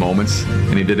in big moments,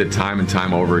 and he did it time and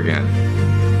time over again.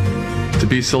 To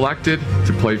be selected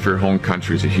to play for your home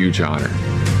country is a huge honor.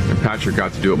 And Patrick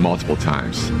got to do it multiple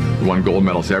times. He won gold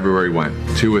medals everywhere he went.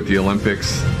 2 at the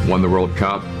Olympics, won the World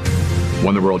Cup,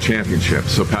 won the World Championship.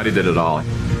 So Patty did it all.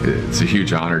 It's a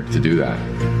huge honor to do that.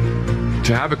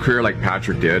 To have a career like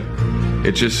Patrick did,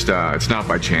 it's not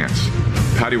by chance.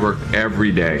 Patty worked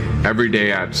every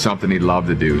day at something he loved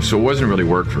to do. So it wasn't really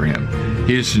work for him.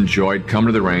 He just enjoyed coming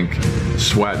to the rink,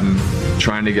 sweating,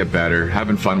 trying to get better,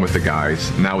 having fun with the guys.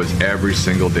 And that was every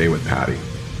single day with Patty.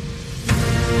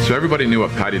 So everybody knew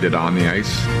what Patty did on the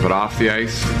ice, but off the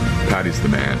ice, Patty's the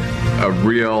man. A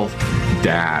real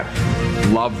dad.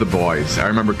 Loved the boys. I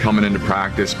remember coming into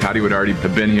practice, Patty would already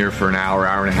have been here for an hour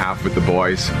and a half with the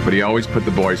boys, but he always put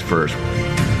the boys first.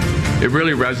 It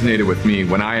really resonated with me.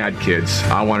 When I had kids,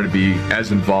 I wanted to be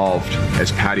as involved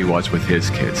as Patty was with his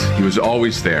kids. He was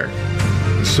always there.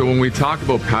 So when we talk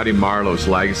about Patty Marleau's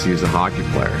legacy as a hockey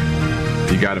player,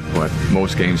 you got to put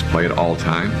most games played all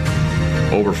time,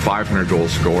 over 500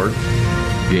 goals scored,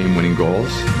 game-winning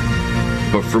goals.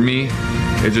 But for me,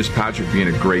 it's just Patrick being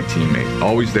a great teammate.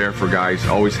 Always there for guys,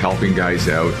 always helping guys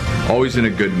out, always in a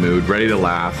good mood, ready to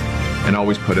laugh, and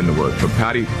always put in the work. But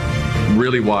Patty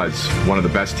really was one of the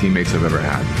best teammates I've ever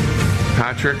had.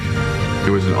 Patrick,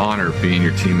 it was an honor being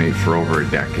your teammate for over a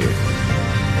decade.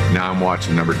 Now I'm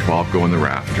watching number 12 go in the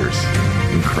rafters.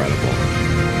 Incredible.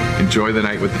 Enjoy the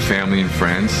night with the family and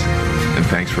friends, and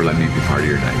thanks for letting me be part of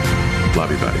your night. Love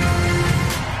you, buddy.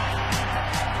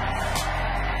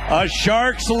 A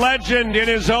Sharks legend in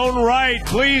his own right.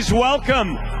 Please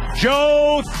welcome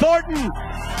Joe Thornton.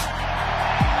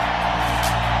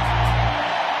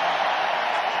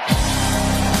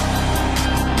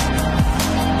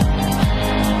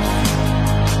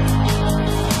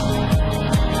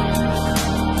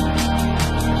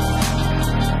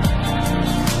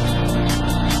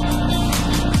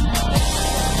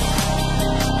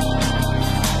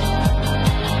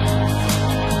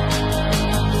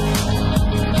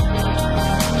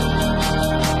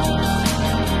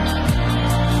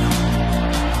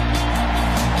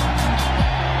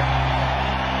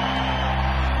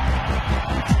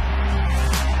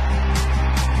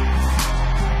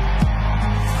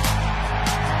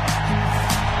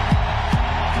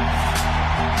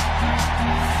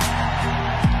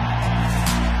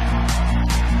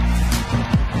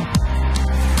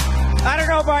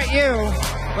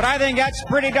 But I think that's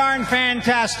pretty darn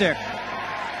fantastic.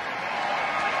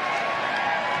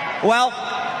 Well,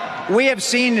 we have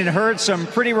seen and heard some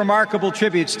pretty remarkable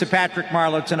tributes to Patrick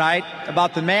Marleau tonight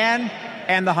about the man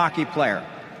and the hockey player.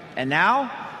 And now,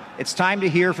 it's time to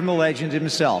hear from the legend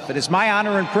himself. It is my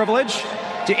honor and privilege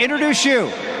to introduce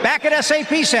you, back at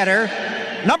SAP Center,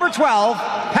 number 12,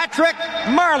 Patrick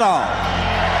Marleau.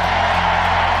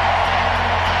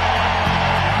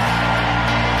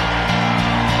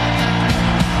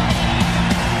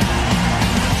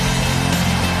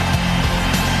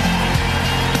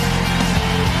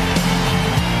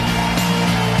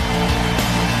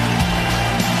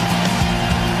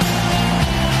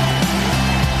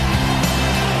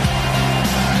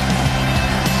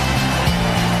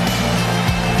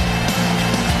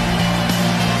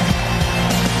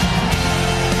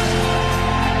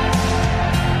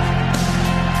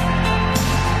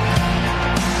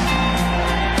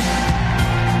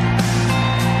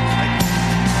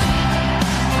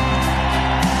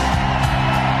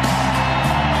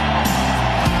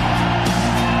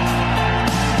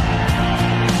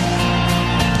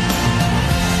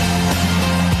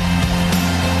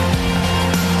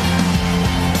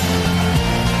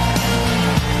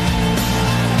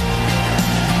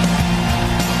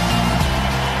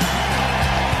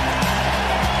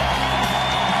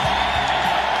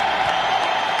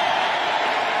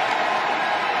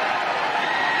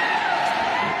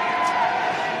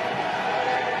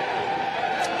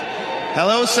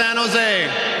 Hello, San Jose.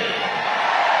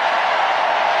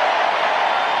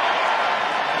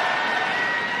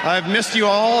 I've missed you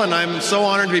all, and I'm so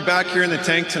honored to be back here in the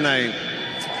tank tonight.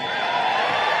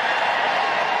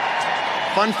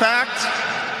 Fun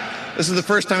fact, this is the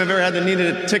first time I've ever had to need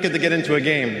a ticket to get into a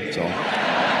game. So,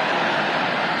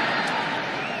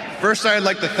 first, I'd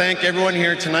like to thank everyone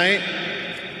here tonight.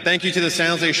 Thank you to the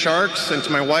San Jose Sharks and to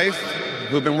my wife,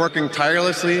 who've been working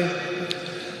tirelessly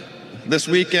this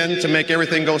weekend to make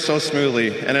everything go so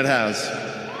smoothly, and it has.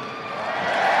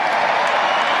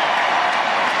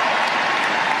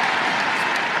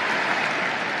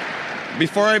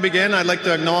 Before I begin, I'd like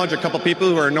to acknowledge a couple people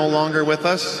who are no longer with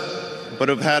us, but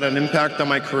have had an impact on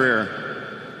my career.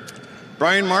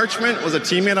 Brian Marchment was a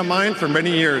teammate of mine for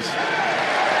many years.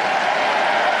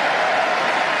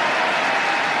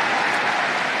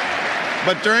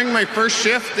 But during my first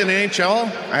shift in NHL,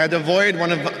 I had to avoid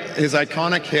one of his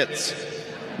iconic hits.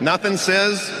 Nothing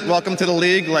says welcome to the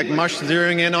league like Mush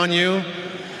zeroing in on you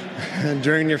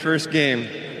during your first game.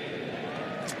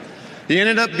 He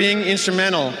ended up being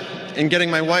instrumental in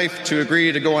getting my wife to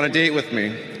agree to go on a date with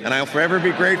me, and I'll forever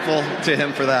be grateful to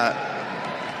him for that.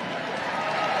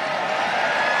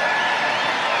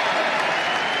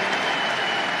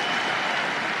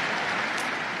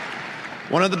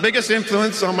 One of the biggest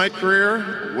influences on my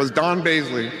career was Don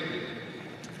Bazley.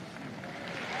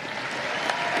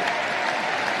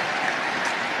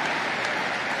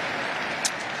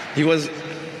 He was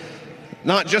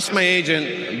not just my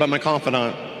agent, but my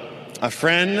confidant, a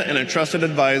friend and a trusted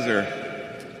advisor.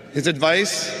 His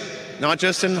advice, not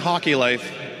just in hockey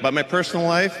life, but my personal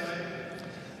life,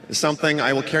 is something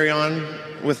I will carry on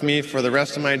with me for the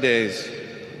rest of my days.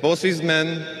 Both these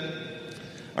men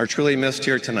are truly missed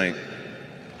here tonight.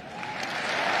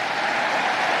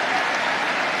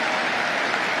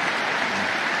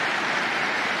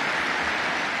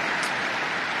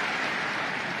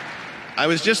 I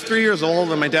was just 3 years old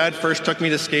when my dad first took me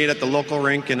to skate at the local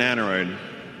rink in Aneroid.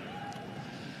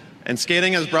 And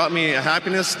skating has brought me a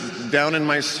happiness down in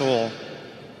my soul.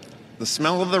 The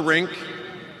smell of the rink,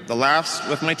 the laughs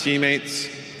with my teammates,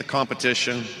 the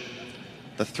competition,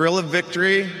 the thrill of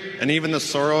victory, and even the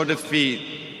sorrow of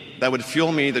defeat that would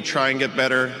fuel me to try and get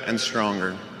better and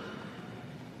stronger.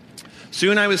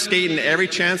 Soon I was skating every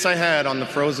chance I had on the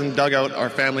frozen dugout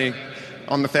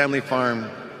on the family farm.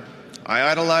 I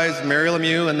idolized Mario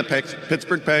Lemieux and the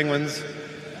Pittsburgh Penguins,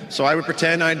 so I would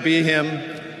pretend I'd be him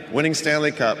winning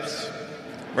Stanley Cups.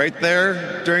 Right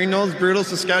there, during those brutal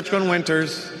Saskatchewan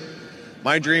winters,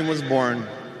 my dream was born.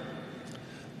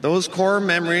 Those core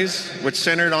memories, which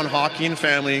centered on hockey and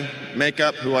family, make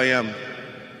up who I am.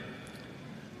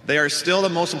 They are still the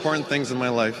most important things in my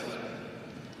life.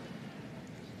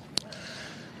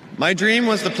 My dream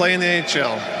was to play in the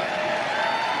NHL.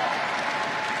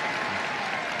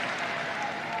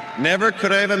 Never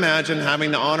could I have imagined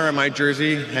having the honor of my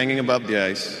jersey hanging above the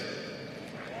ice.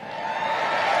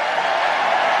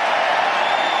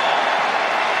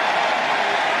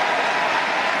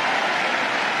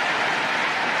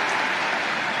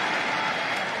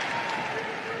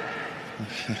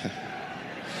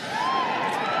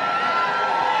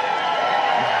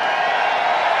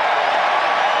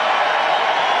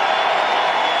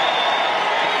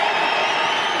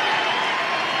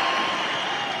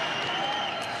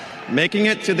 Making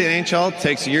it to the NHL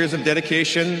takes years of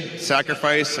dedication,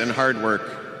 sacrifice, and hard work.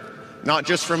 Not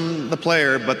just from the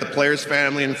player, but the player's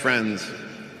family and friends.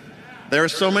 There are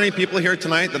so many people here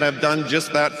tonight that have done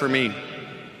just that for me.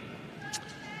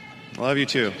 I love you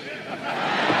too.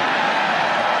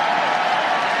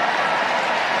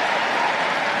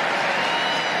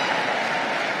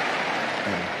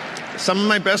 Some of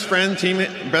my best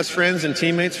friends and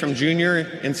teammates from junior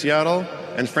in Seattle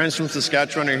and friends from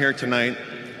Saskatchewan are here tonight.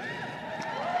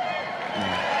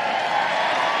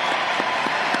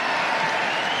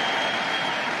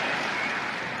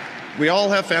 We all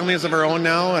have families of our own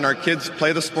now, and our kids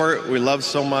play the sport we love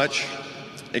so much.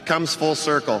 It comes full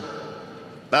circle.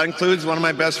 That includes one of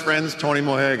my best friends, Tony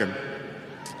Mohegan.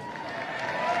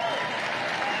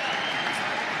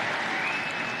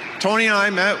 Tony and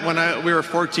I met when we were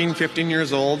 14, 15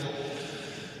 years old.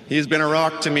 He's been a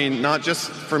rock to me, not just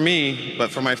for me,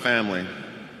 but for my family.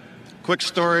 Quick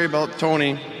story about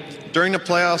Tony. During the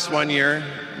playoffs one year,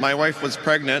 my wife was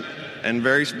pregnant and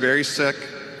very, very sick.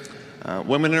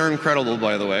 Women are incredible,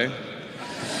 by the way.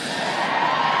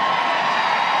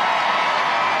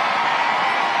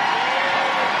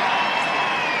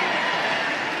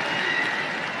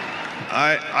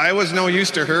 I was no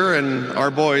use to her and our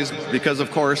boys because,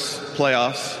 of course,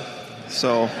 playoffs.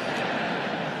 So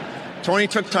Tony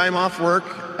took time off work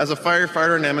as a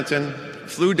firefighter in Edmonton,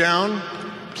 flew down,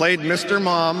 played Mr.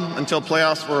 Mom until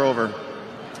playoffs were over.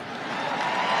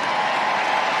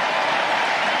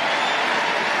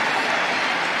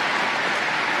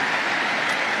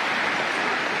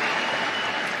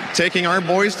 Taking our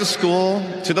boys to school,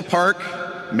 to the park,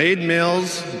 made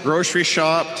meals, grocery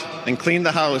shopped, and cleaned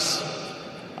the house.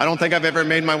 I don't think I've ever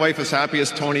made my wife as happy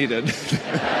as Tony did.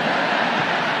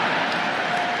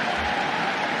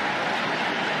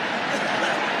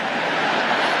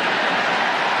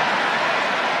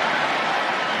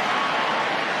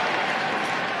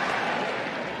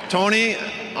 Tony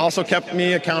also kept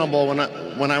me accountable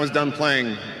when I was done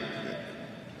playing.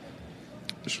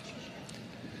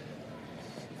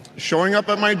 Showing up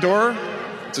at my door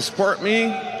to support me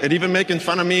and even making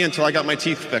fun of me until I got my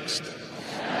teeth fixed.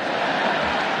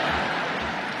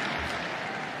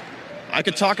 I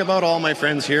could talk about all my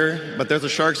friends here, but there's a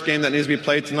Sharks game that needs to be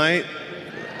played tonight.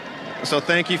 So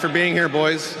thank you for being here,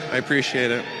 boys. I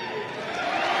appreciate it.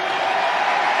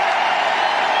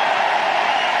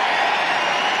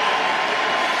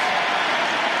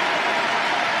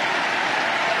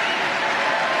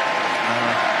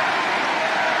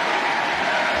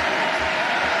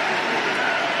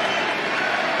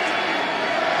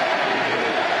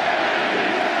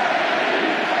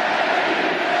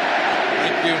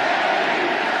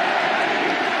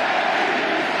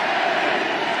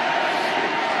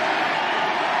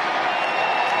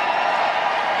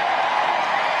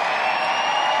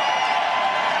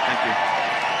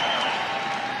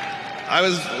 I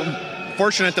was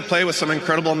fortunate to play with some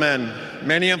incredible men,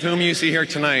 many of whom you see here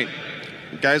tonight.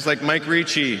 Guys like Mike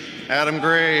Ricci, Adam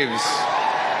Graves,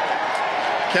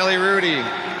 Kelly Rudy,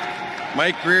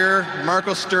 Mike Greer,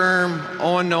 Marco Sturm,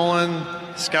 Owen Nolan,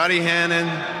 Scotty Hannon,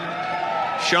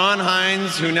 Sean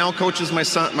Hines, who now coaches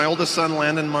my oldest son,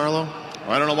 Landon Marlowe.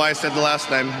 I don't know why I said the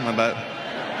last name, my bad.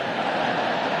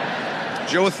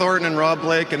 Joe Thornton and Rob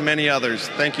Blake and many others.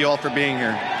 Thank you all for being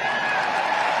here.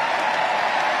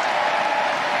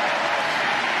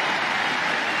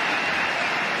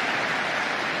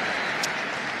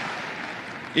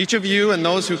 Each of you and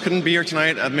those who couldn't be here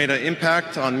tonight have made an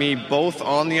impact on me both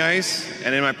on the ice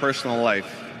and in my personal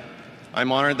life.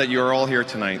 I'm honored that you are all here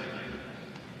tonight.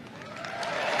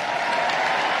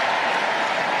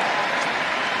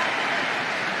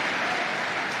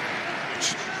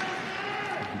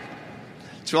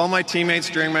 To all my teammates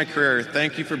during my career,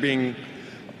 thank you for being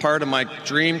a part of my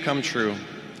dream come true.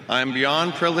 I am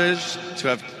beyond privileged to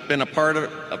have been a part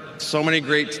of so many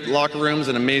great locker rooms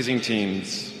and amazing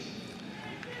teams.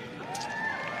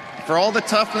 For all the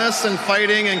toughness and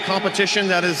fighting and competition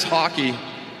that is hockey,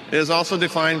 it is also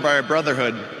defined by a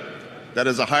brotherhood that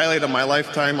is a highlight of my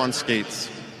lifetime on skates.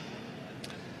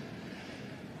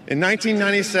 In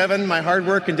 1997, my hard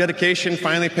work and dedication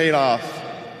finally paid off.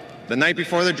 The night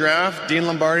before the draft, Dean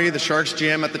Lombardi, the Sharks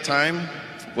GM at the time,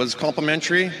 was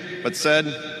complimentary, but said,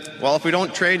 well, if we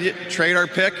don't trade our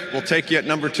pick, we'll take you at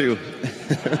number 2.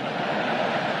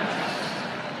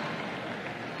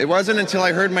 It wasn't until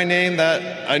I heard my name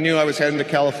that I knew I was heading to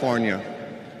California.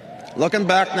 Looking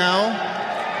back now,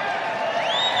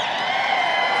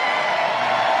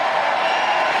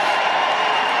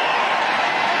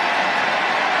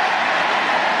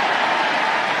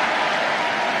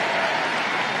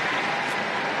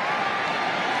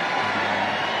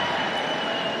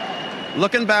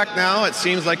 it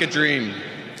seems like a dream.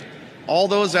 All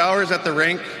those hours at the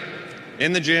rink,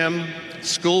 in the gym,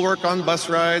 schoolwork on bus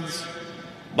rides,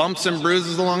 bumps and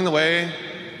bruises along the way,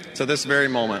 to this very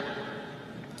moment.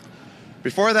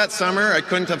 Before that summer, I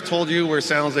couldn't have told you where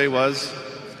San Jose was.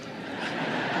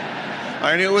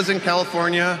 I knew it was in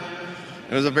California.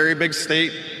 It was a very big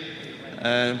state.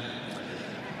 It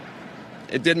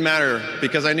didn't matter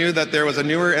because I knew that there was a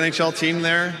newer NHL team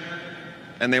there,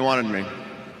 and they wanted me.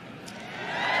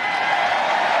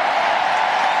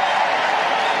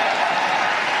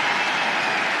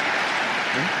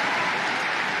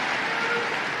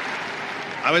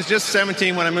 I was just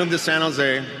 17 when I moved to San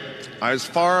Jose. I was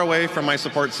far away from my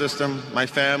support system, my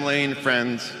family and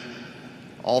friends.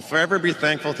 I'll forever be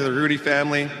thankful to the Rudy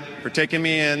family for taking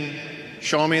me in,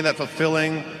 showing me that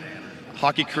fulfilling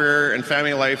hockey career and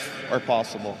family life are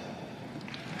possible.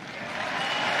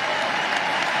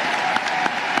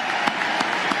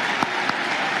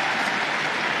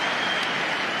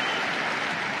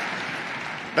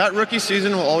 That rookie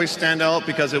season will always stand out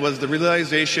because it was the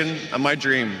realization of my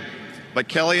dream. But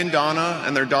Kelly and Donna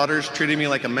and their daughters treated me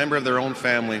like a member of their own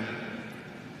family.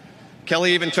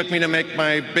 Kelly even took me to make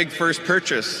my big first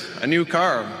purchase, a new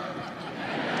car.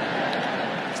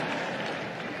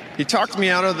 He talked me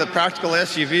out of the practical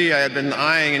SUV I had been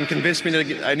eyeing and convinced me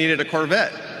that I needed a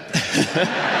Corvette.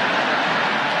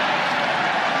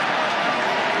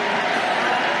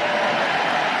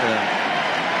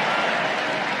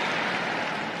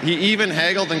 He even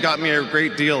haggled and got me a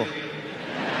great deal.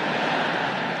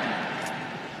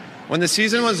 When the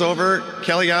season was over,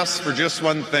 Kelly asked for just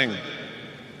one thing.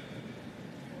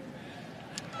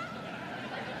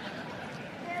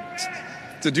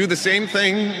 To do the same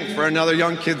thing for another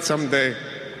young kid someday.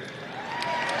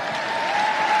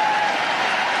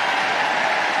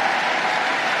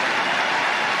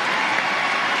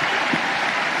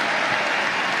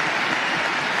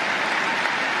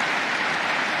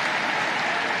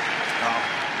 Wow.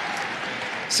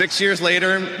 6 years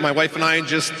later, my wife and I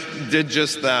did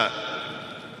just that.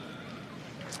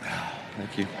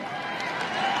 Thank you.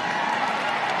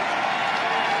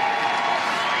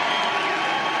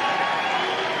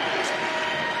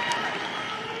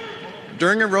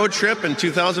 During a road trip in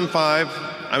 2005,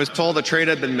 I was told a trade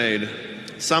had been made.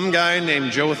 Some guy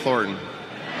named Joe Thornton.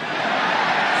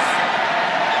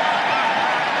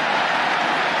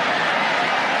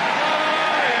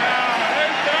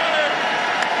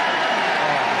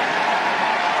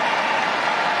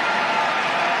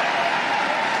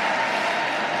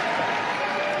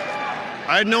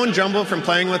 I had known Jumbo from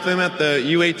playing with him at the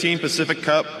U18 Pacific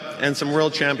Cup and some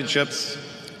World Championships.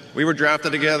 We were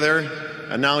drafted together,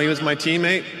 and now he was my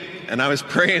teammate, and I was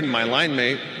praying my line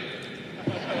mate.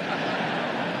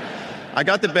 I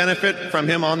got the benefit from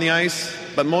him on the ice,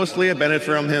 but mostly I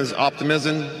benefited from his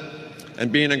optimism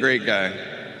and being a great guy.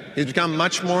 He's become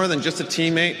much more than just a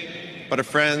teammate, but a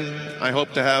friend I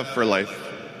hope to have for life.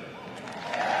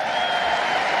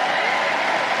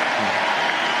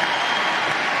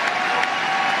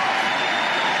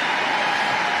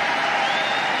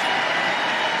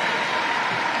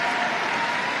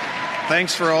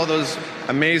 Thanks for all those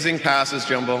amazing passes,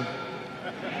 Jumbo.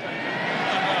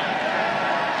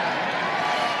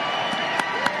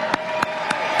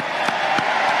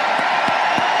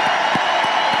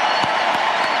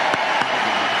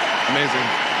 Amazing.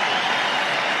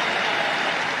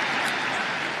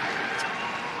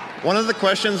 One of the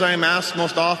questions I am asked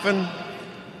most often,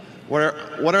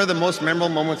 what are the most memorable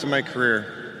moments of my career?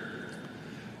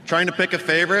 Trying to pick a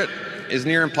favorite is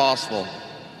near impossible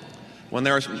when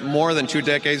there are more than 2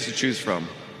 decades to choose from,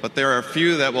 but there are a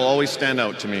few that will always stand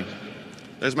out to me.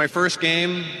 There's my first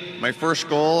game, my first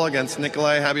goal against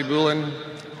Nikolai Habibulin,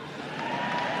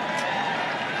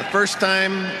 the first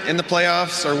time in the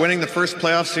playoffs or winning the first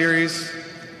playoff series,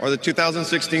 or the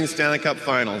 2016 Stanley Cup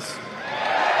Finals.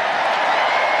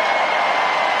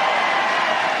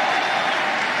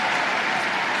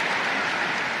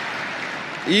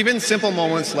 Even simple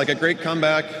moments like a great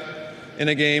comeback in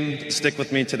a game stick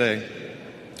with me today.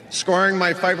 Scoring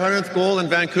my 500th goal in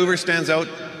Vancouver stands out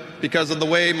because of the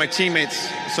way my teammates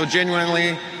so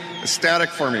genuinely ecstatic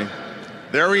for me.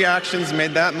 Their reactions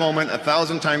made that moment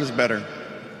 1,000 times better.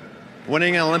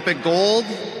 Winning an Olympic gold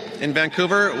in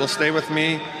Vancouver will stay with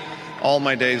me all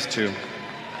my days too.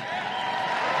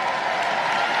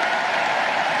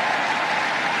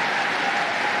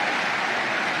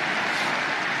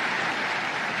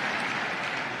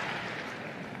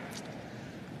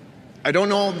 I don't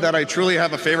know that I truly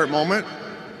have a favorite moment.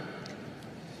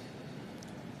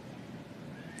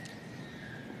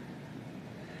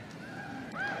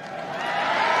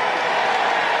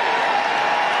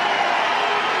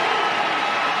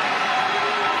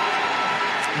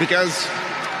 Because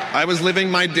I was living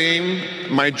my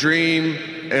dream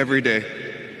every day.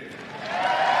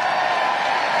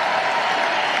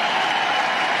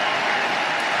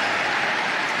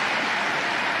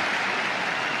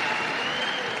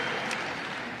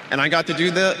 And I got to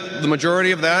do the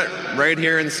majority of that right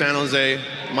here in San Jose.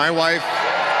 My wife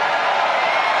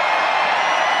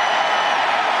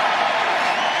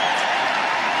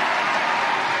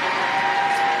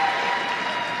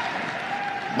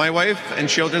and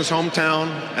children's hometown,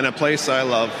 and a place I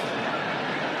love.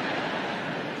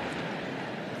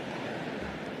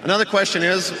 Another question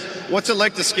is, what's it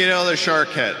like to skate out of the Shark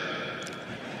Head?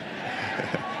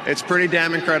 It's pretty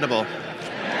damn incredible.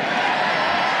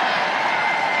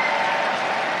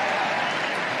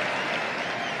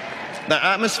 The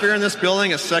atmosphere in this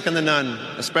building is second to none,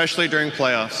 especially during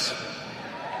playoffs.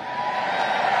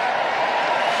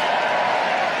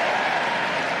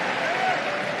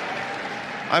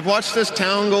 I've watched this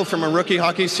town go from a rookie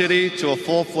hockey city to a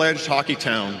full-fledged hockey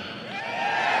town.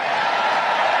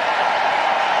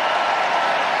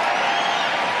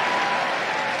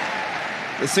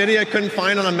 The city I couldn't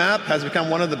find on a map has become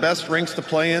one of the best rinks to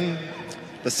play in.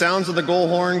 The sounds of the goal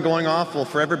horn going off will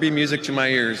forever be music to my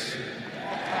ears.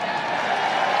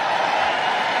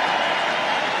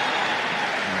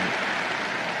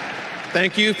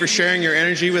 Thank you for sharing your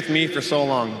energy with me for so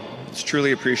long. It's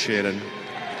truly appreciated.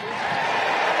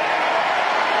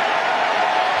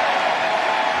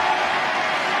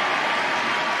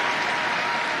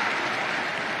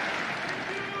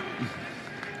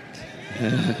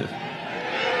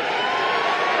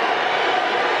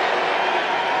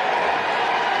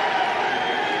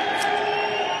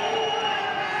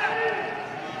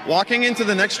 Walking into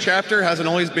the next chapter hasn't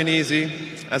always been easy,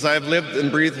 as I have lived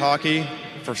and breathed hockey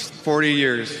for 40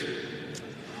 years.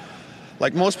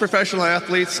 Like most professional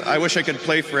athletes, I wish I could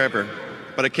play forever,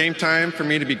 but it came time for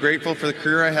me to be grateful for the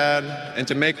career I had and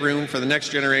to make room for the next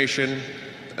generation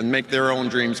and make their own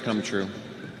dreams come true.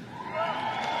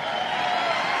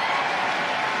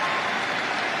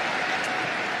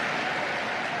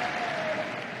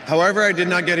 However, I did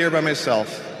not get here by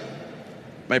myself.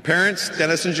 My parents,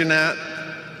 Dennis and Jeanette,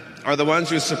 are the ones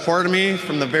who supported me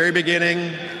from the very beginning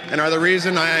and are the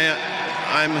reason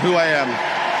I'm who I am.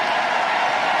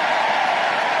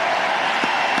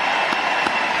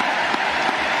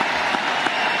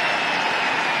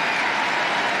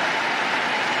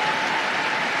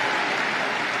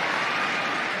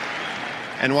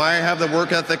 And why I have the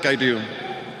work ethic I do.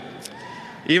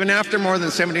 Even after more than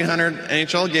 1,700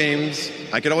 NHL games,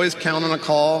 I could always count on a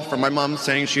call from my mom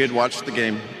saying she had watched the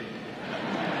game.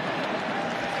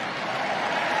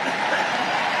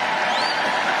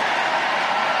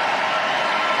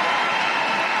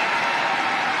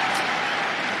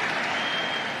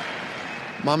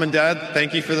 Mom and Dad,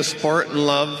 thank you for the support and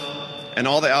love and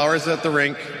all the hours at the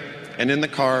rink and in the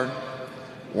car,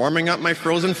 warming up my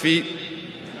frozen feet,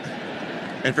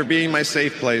 and for being my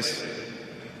safe place.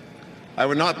 I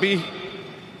would not be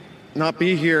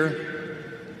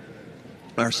here,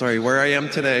 where I am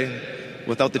today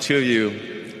without the two of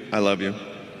you. I love you.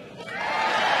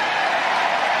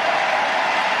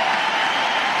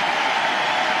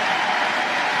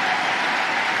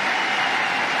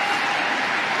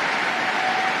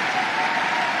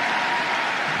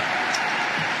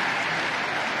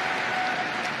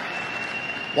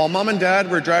 While Mom and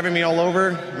Dad were driving me all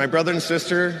over, my brother and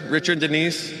sister, Richard and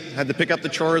Denise, had to pick up the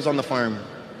chores on the farm.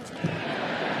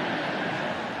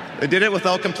 They did it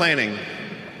without complaining.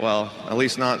 Well, at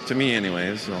least not to me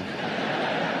anyways. So.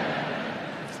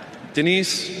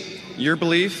 Denise, your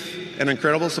belief and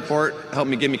incredible support helped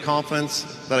me give me confidence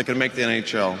that I could make the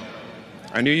NHL.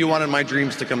 I knew you wanted my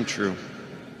dreams to come true.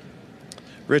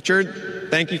 Richard,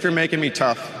 thank you for making me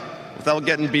tough. Without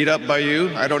getting beat up by you,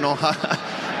 I don't know how...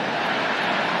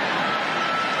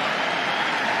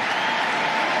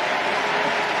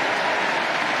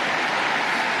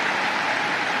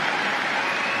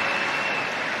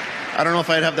 I don't know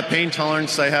if I'd have the pain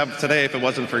tolerance I have today if it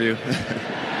wasn't for you.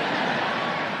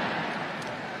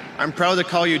 I'm proud to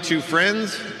call you two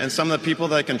friends and some of the people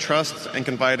that I can trust and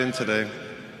confide in today.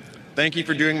 Thank you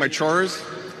for doing my chores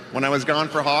when I was gone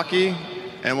for hockey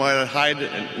and when I'd hide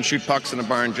and shoot pucks in a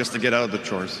barn just to get out of the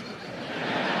chores.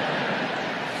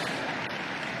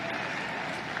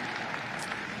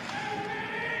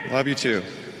 Love you too.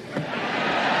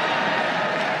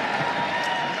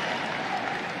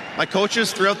 My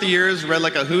coaches throughout the years read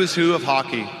like a who's who of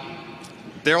hockey.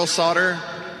 Daryl Sauter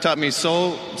taught me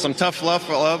some tough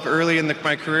love early in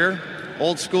my career.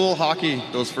 Old school hockey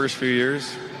those first few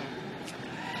years.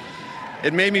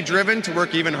 It made me driven to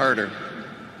work even harder.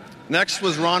 Next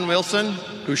was Ron Wilson,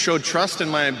 who showed trust in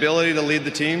my ability to lead the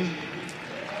team.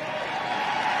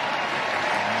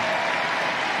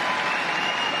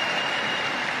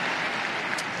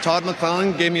 Todd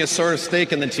McClellan gave me a sort of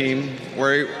stake in the team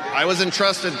where I was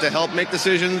entrusted to help make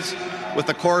decisions with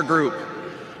the core group,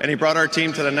 and he brought our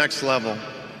team to the next level.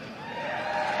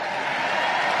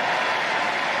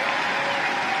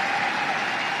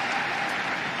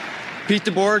 Pete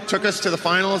DeBoer took us to the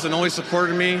finals and always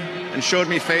supported me and showed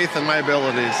me faith in my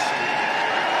abilities.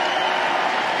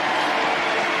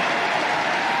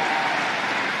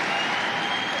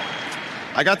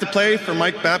 I got to play for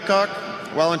Mike Babcock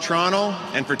while in Toronto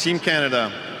and for Team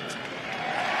Canada.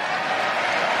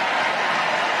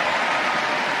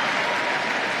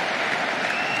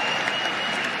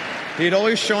 He had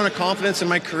always shown a confidence in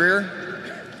my career,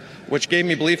 which gave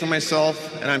me belief in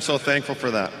myself, and I'm so thankful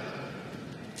for that.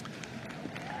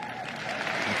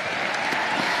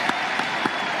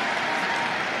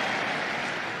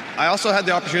 I also had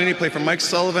the opportunity to play for Mike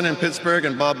Sullivan in Pittsburgh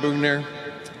and Bob Boughner.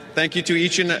 Thank you to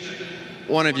each and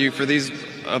one of you for these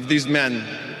men,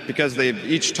 because they've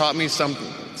each taught me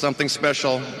something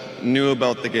special, new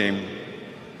about the game.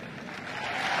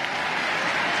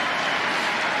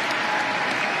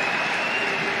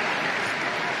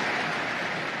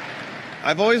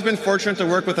 I've always been fortunate to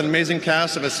work with an amazing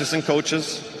cast of assistant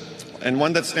coaches, and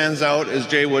one that stands out is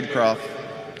Jay Woodcroft.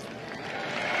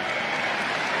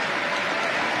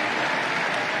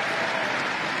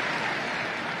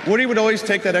 Woody would always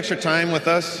take that extra time with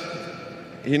us.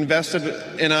 He invested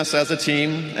in us as a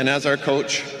team and as our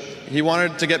coach. He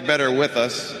wanted to get better with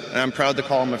us, and I'm proud to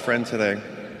call him a friend today.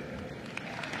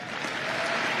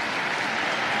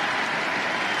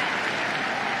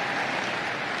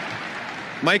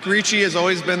 Mike Ricci has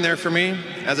always been there for me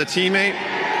as a teammate.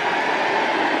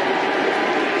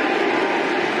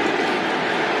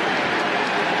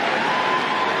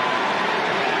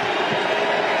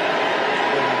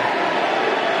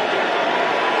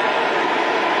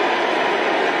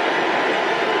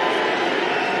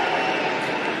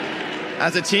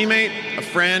 As a teammate, a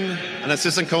friend, an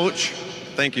assistant coach,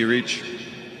 thank you, Reach.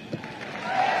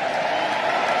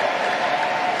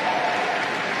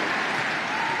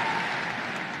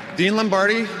 Dean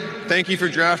Lombardi, thank you for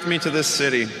drafting me to this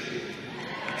city.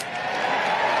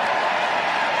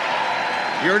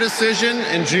 Your decision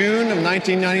in June of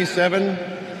 1997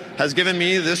 has given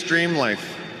me this dream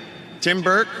life. Tim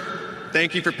Burke,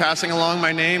 thank you for passing along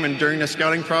my name and during the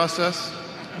scouting process.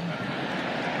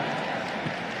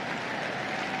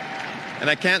 And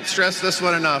I can't stress this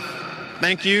one enough.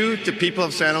 Thank you to people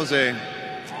of San Jose,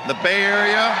 the Bay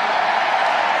Area,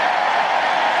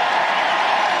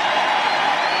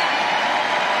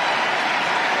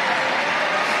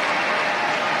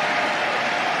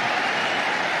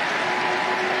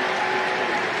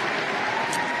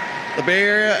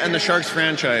 and the Sharks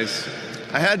franchise.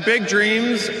 I had big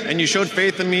dreams, and you showed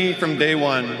faith in me from day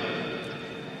one.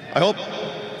 I hope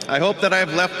that I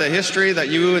have left a history that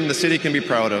you and the city can be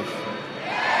proud of.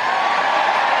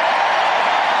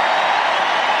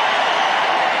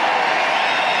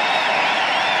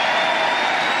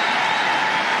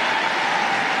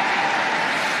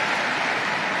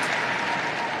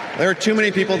 There are too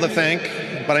many people to thank,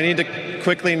 but I need to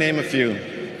quickly name a few.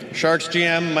 Sharks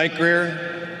GM Mike Greer,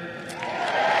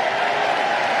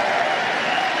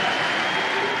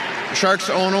 Sharks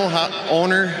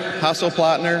owner Hasso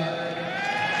Plattner,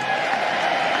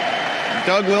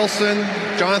 Doug Wilson,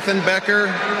 Jonathan Becker,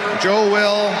 Joe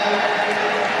Will,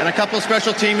 and a couple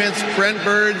special teammates, Brent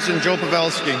Birds and Joe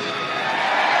Pavelski.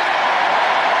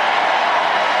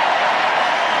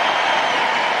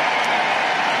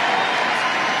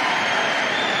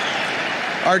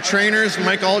 Our trainers,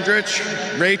 Mike Aldrich,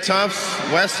 Ray Tufts,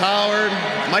 Wes Howard,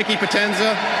 Mikey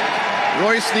Potenza,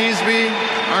 Roy Sneesby,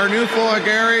 Arnulfo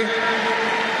Aguirre,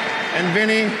 and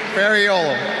Vinny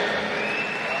Ferriolo.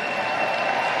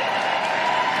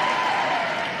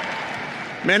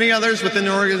 Many others within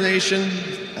the organization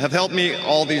have helped me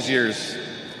all these years.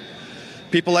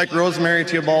 People like Rosemary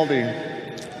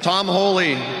Teobaldi, Tom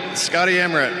Holy, Scotty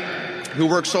Emmerich, who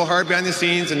work so hard behind the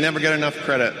scenes and never get enough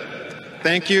credit.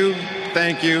 Thank you,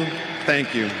 thank you,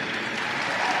 thank you.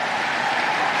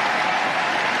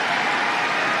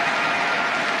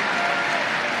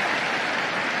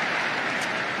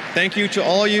 Thank you to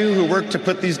all you who work to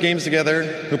put these games together,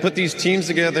 who put these teams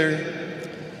together,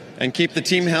 and keep the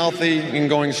team healthy and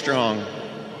going strong.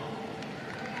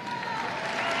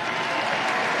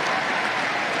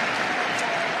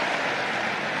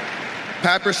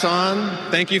 Pat Brisson,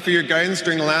 thank you for your guidance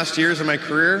during the last years of my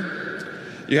career.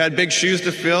 You had big shoes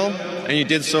to fill, and you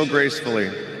did so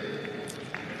gracefully.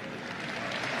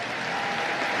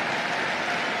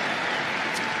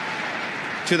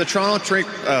 To the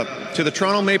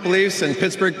Toronto Maple Leafs and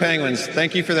Pittsburgh Penguins,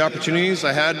 thank you for the opportunities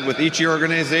I had with each of your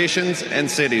organizations and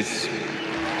cities.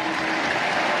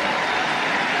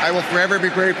 I will forever be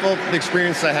grateful for the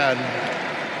experience I had.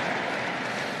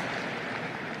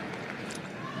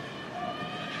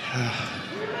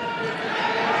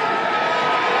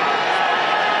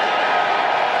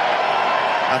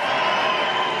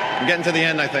 I'm getting to the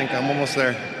end, I think. I'm almost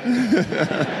there.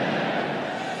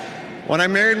 When I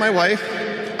married my wife,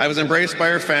 I was embraced by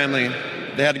her family.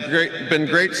 They had been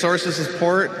great sources of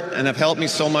support and have helped me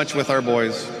so much with our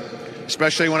boys,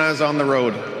 especially when I was on the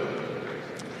road.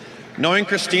 Knowing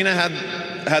Christina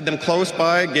had them close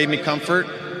by gave me comfort.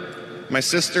 My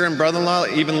sister and brother-in-law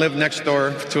even lived next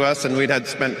door to us, and we'd had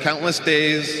spent countless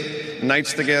days,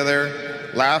 nights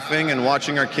together, laughing and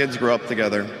watching our kids grow up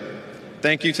together.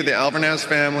 Thank you to the Alvarez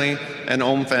family and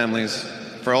Ohm families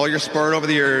for all your support over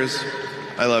the years.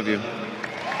 I love you.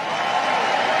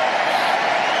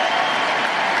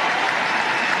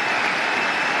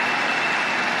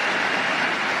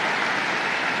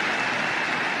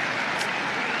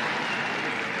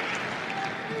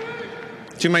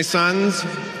 To my sons,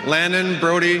 Landon,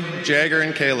 Brody, Jagger,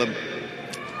 and Caleb.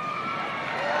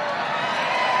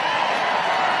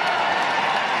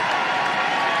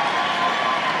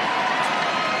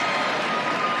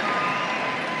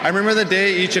 I remember the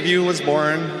day each of you was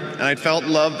born, and I felt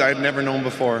loved I'd never known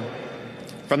before.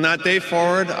 From that day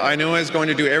forward, I knew I was going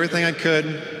to do everything I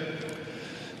could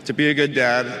to be a good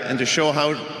dad and to show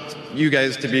how you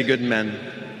guys to be good men.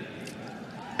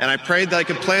 And I prayed that I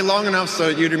could play long enough so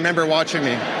you'd remember watching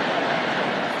me.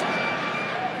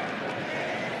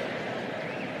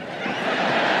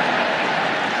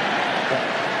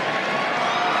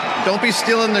 Don't be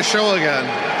stealing the show again.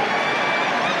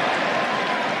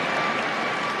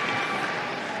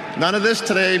 None of this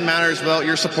today matters without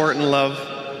your support and love.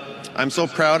 I'm so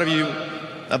proud of you,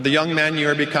 of the young man you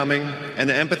are becoming, and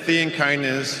the empathy and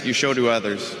kindness you show to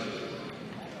others.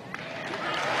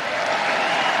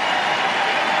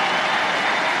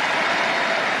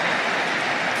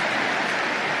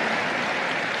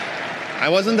 I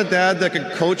wasn't the dad that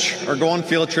could coach or go on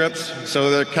field trips,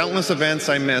 so the countless events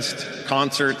I missed,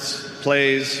 concerts,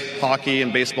 plays, hockey,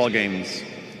 and baseball games.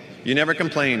 You never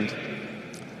complained,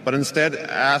 but instead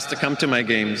asked to come to my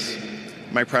games,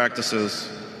 my practices.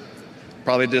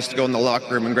 Probably just go in the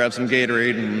locker room and grab some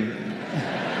Gatorade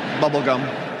and bubble gum.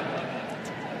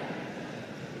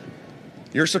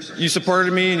 You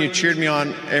supported me and you cheered me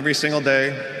on every single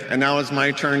day, and now it's my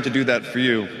turn to do that for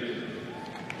you.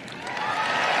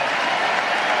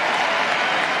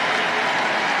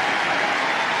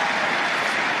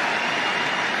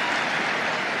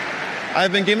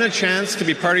 I've been given a chance to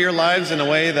be part of your lives in a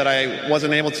way that I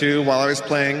wasn't able to while I was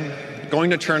playing, going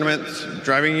to tournaments,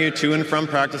 driving you to and from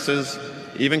practices,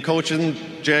 even coaching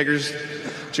Jaggers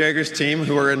team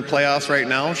who are in playoffs right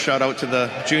now. Shout out to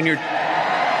the Junior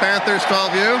Panthers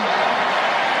 12U.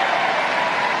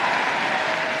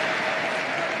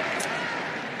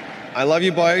 I love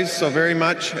you boys so very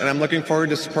much, and I'm looking forward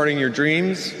to supporting your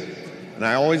dreams, and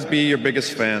I'll always be your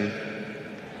biggest fan.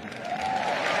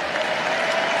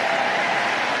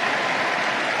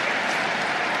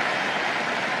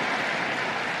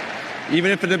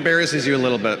 Even if it embarrasses you a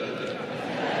little bit.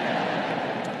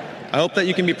 I hope that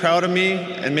you can be proud of me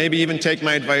and maybe even take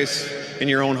my advice in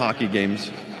your own hockey games.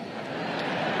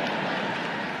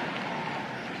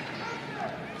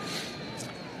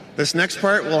 This next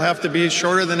part will have to be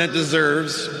shorter than it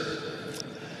deserves,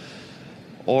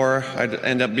 or I'd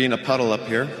end up being a puddle up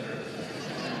here.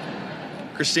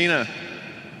 Christina.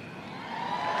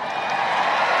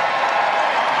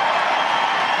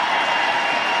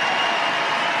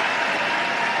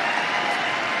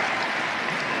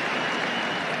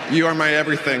 You are my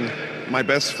everything, my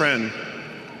best friend.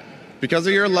 Because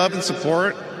of your love and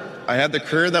support, I had the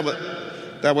career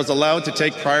that was allowed to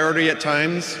take priority at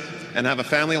times and have a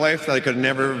family life that I could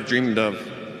never have dreamed of.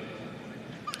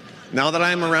 Now that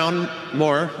I'm around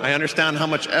more, I understand how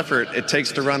much effort it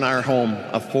takes to run our home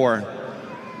of 4.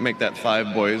 Make that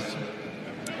 5, boys.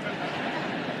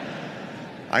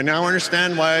 I now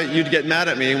understand why you'd get mad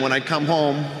at me when I come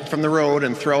home from the road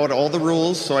and throw out all the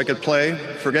rules so I could play,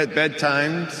 forget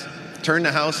bedtimes, turn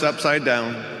the house upside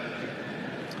down.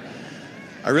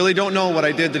 I really don't know what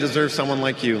I did to deserve someone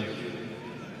like you.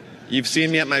 You've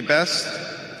seen me at my best,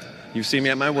 you've seen me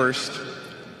at my worst,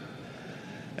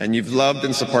 and you've loved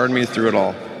and supported me through it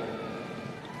all.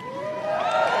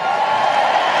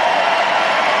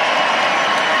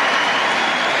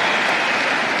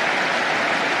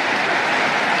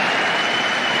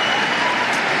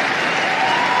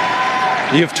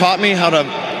 You've taught me how to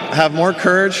have more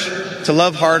courage, to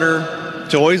love harder,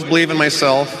 to always believe in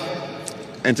myself,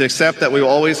 and to accept that we will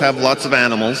always have lots of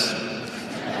animals.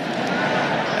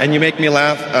 And you make me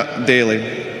laugh daily.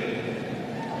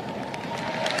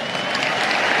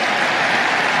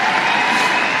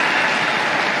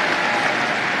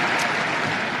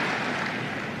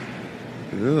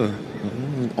 Ooh,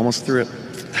 almost threw it.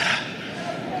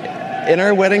 In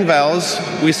our wedding vows,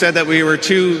 we said that we were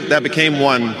 2 that became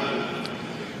 1.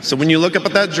 So when you look up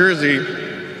at that jersey,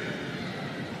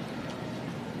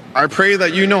 I pray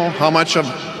that you know how much of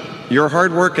your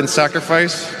hard work and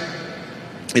sacrifice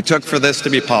it took for this to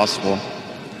be possible.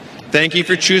 Thank you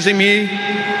for choosing me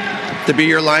to be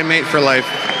your line mate for life.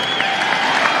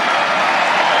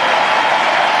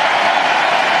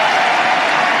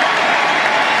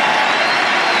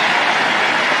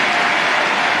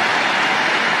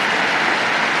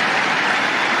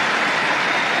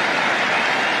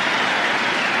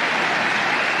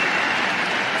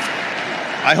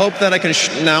 I hope that I can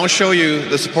now show you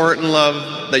the support and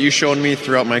love that you've shown me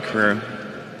throughout my career.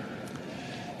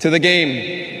 To the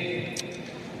game,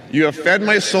 you have fed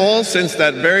my soul since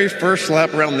that very first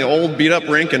lap around the old beat-up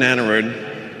rink in Aneroid.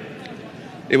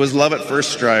 It was love at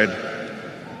first stride.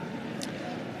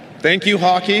 Thank you,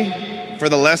 hockey, for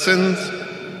the lessons,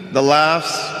 the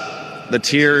laughs, the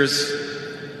tears.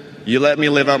 You let me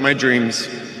live out my dreams.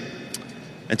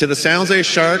 And to the San Jose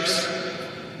Sharks,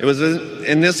 it was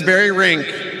in this very rink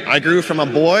I grew from a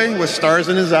boy with stars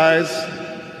in his eyes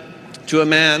to a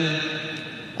man,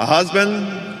 a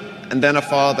husband, and then a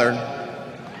father.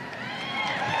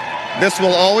 This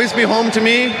will always be home to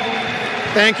me.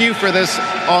 Thank you for this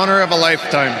honor of a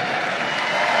lifetime.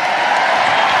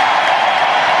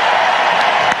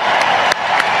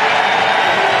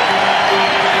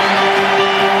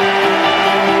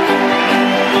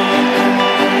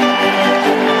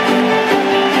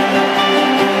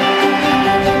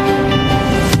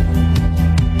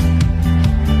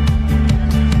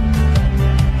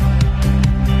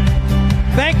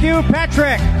 Thank you,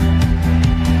 Patrick.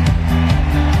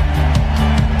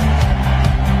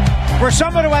 For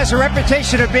someone who has a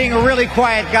reputation of being a really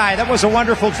quiet guy, that was a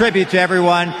wonderful tribute to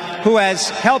everyone who has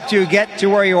helped you get to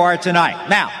where you are tonight.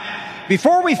 Now,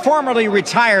 before we formally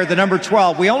retire the number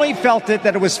 12, we only felt that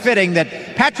it was fitting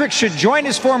that Patrick should join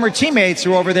his former teammates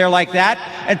who are over there like that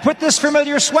and put this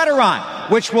familiar sweater on,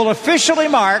 which will officially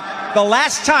mark the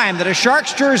last time that a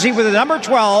Sharks jersey with the number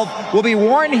 12 will be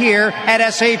worn here at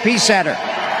SAP Center.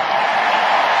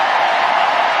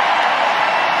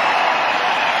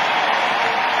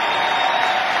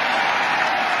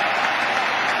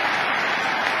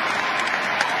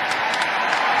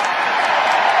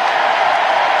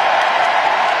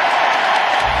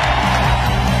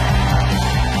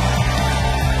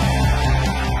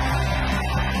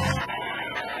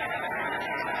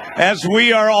 As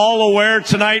we are all aware,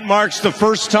 tonight marks the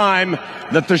first time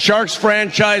that the Sharks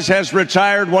franchise has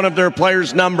retired one of their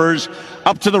players' numbers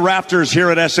up to the rafters here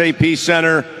at SAP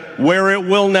Center, where it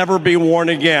will never be worn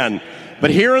again. But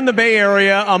here in the Bay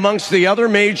Area, amongst the other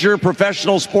major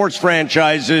professional sports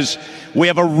franchises, we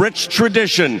have a rich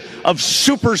tradition of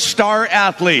superstar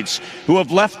athletes who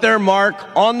have left their mark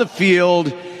on the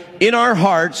field, in our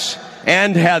hearts,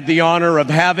 and had the honor of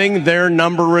having their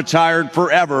number retired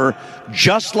forever,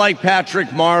 just like Patrick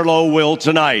Marleau will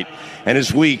tonight. And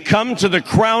as we come to the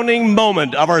crowning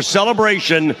moment of our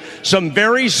celebration, some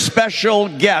very special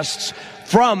guests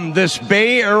from this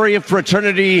Bay Area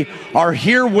fraternity are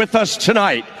here with us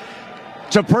tonight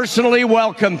to personally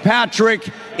welcome Patrick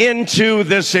into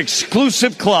this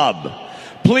exclusive club.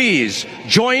 Please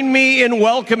join me in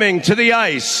welcoming to the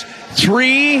ice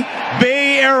 3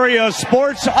 Bay Area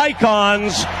sports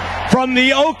icons from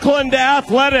the Oakland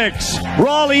Athletics,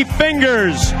 Raleigh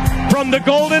Fingers, from the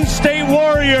Golden State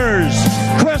Warriors,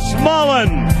 Chris Mullin,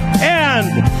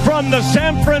 and from the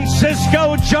San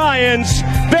Francisco Giants,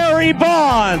 Barry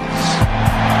Bonds.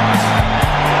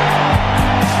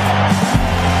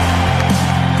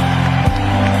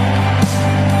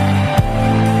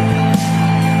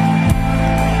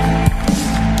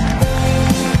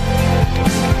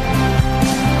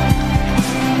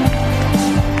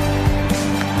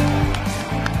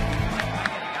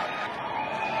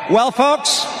 Well,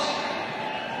 folks,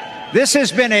 this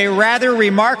has been a rather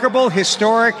remarkable,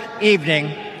 historic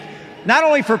evening, not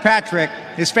only for Patrick,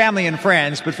 his family and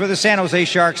friends, but for the San Jose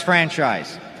Sharks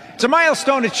franchise. It's a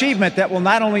milestone achievement that will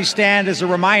not only stand as a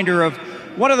reminder of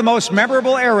one of the most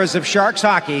memorable eras of Sharks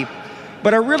hockey,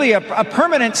 but really a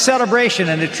permanent celebration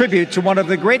and a tribute to one of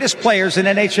the greatest players in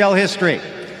NHL history.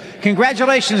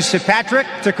 Congratulations to Patrick,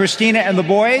 to Christina and the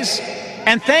boys,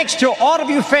 and thanks to all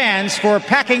of you fans for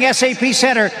packing SAP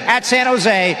Center at San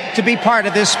Jose to be part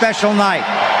of this special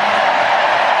night.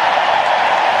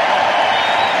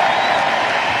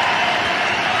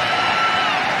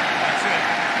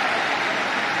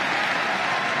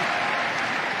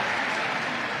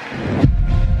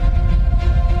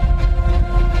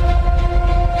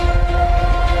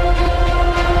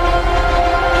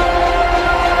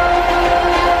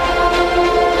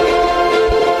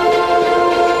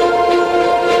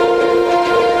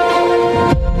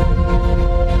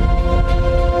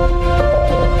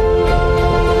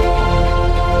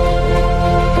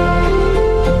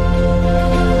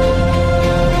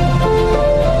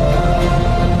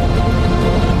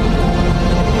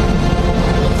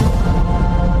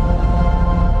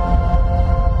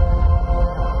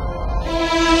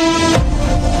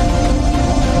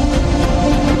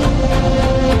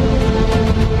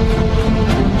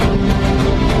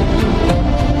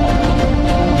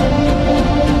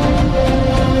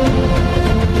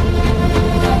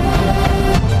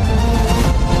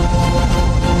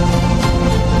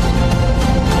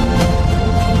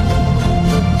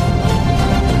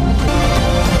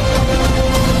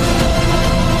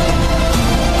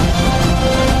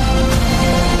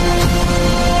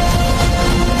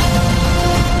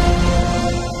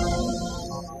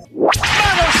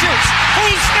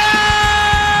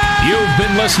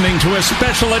 Listening to a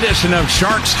special edition of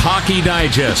Sharks Hockey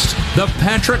Digest, the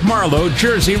Patrick Marleau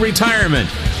Jersey Retirement.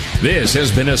 This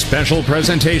has been a special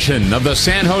presentation of the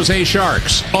San Jose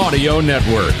Sharks Audio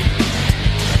Network.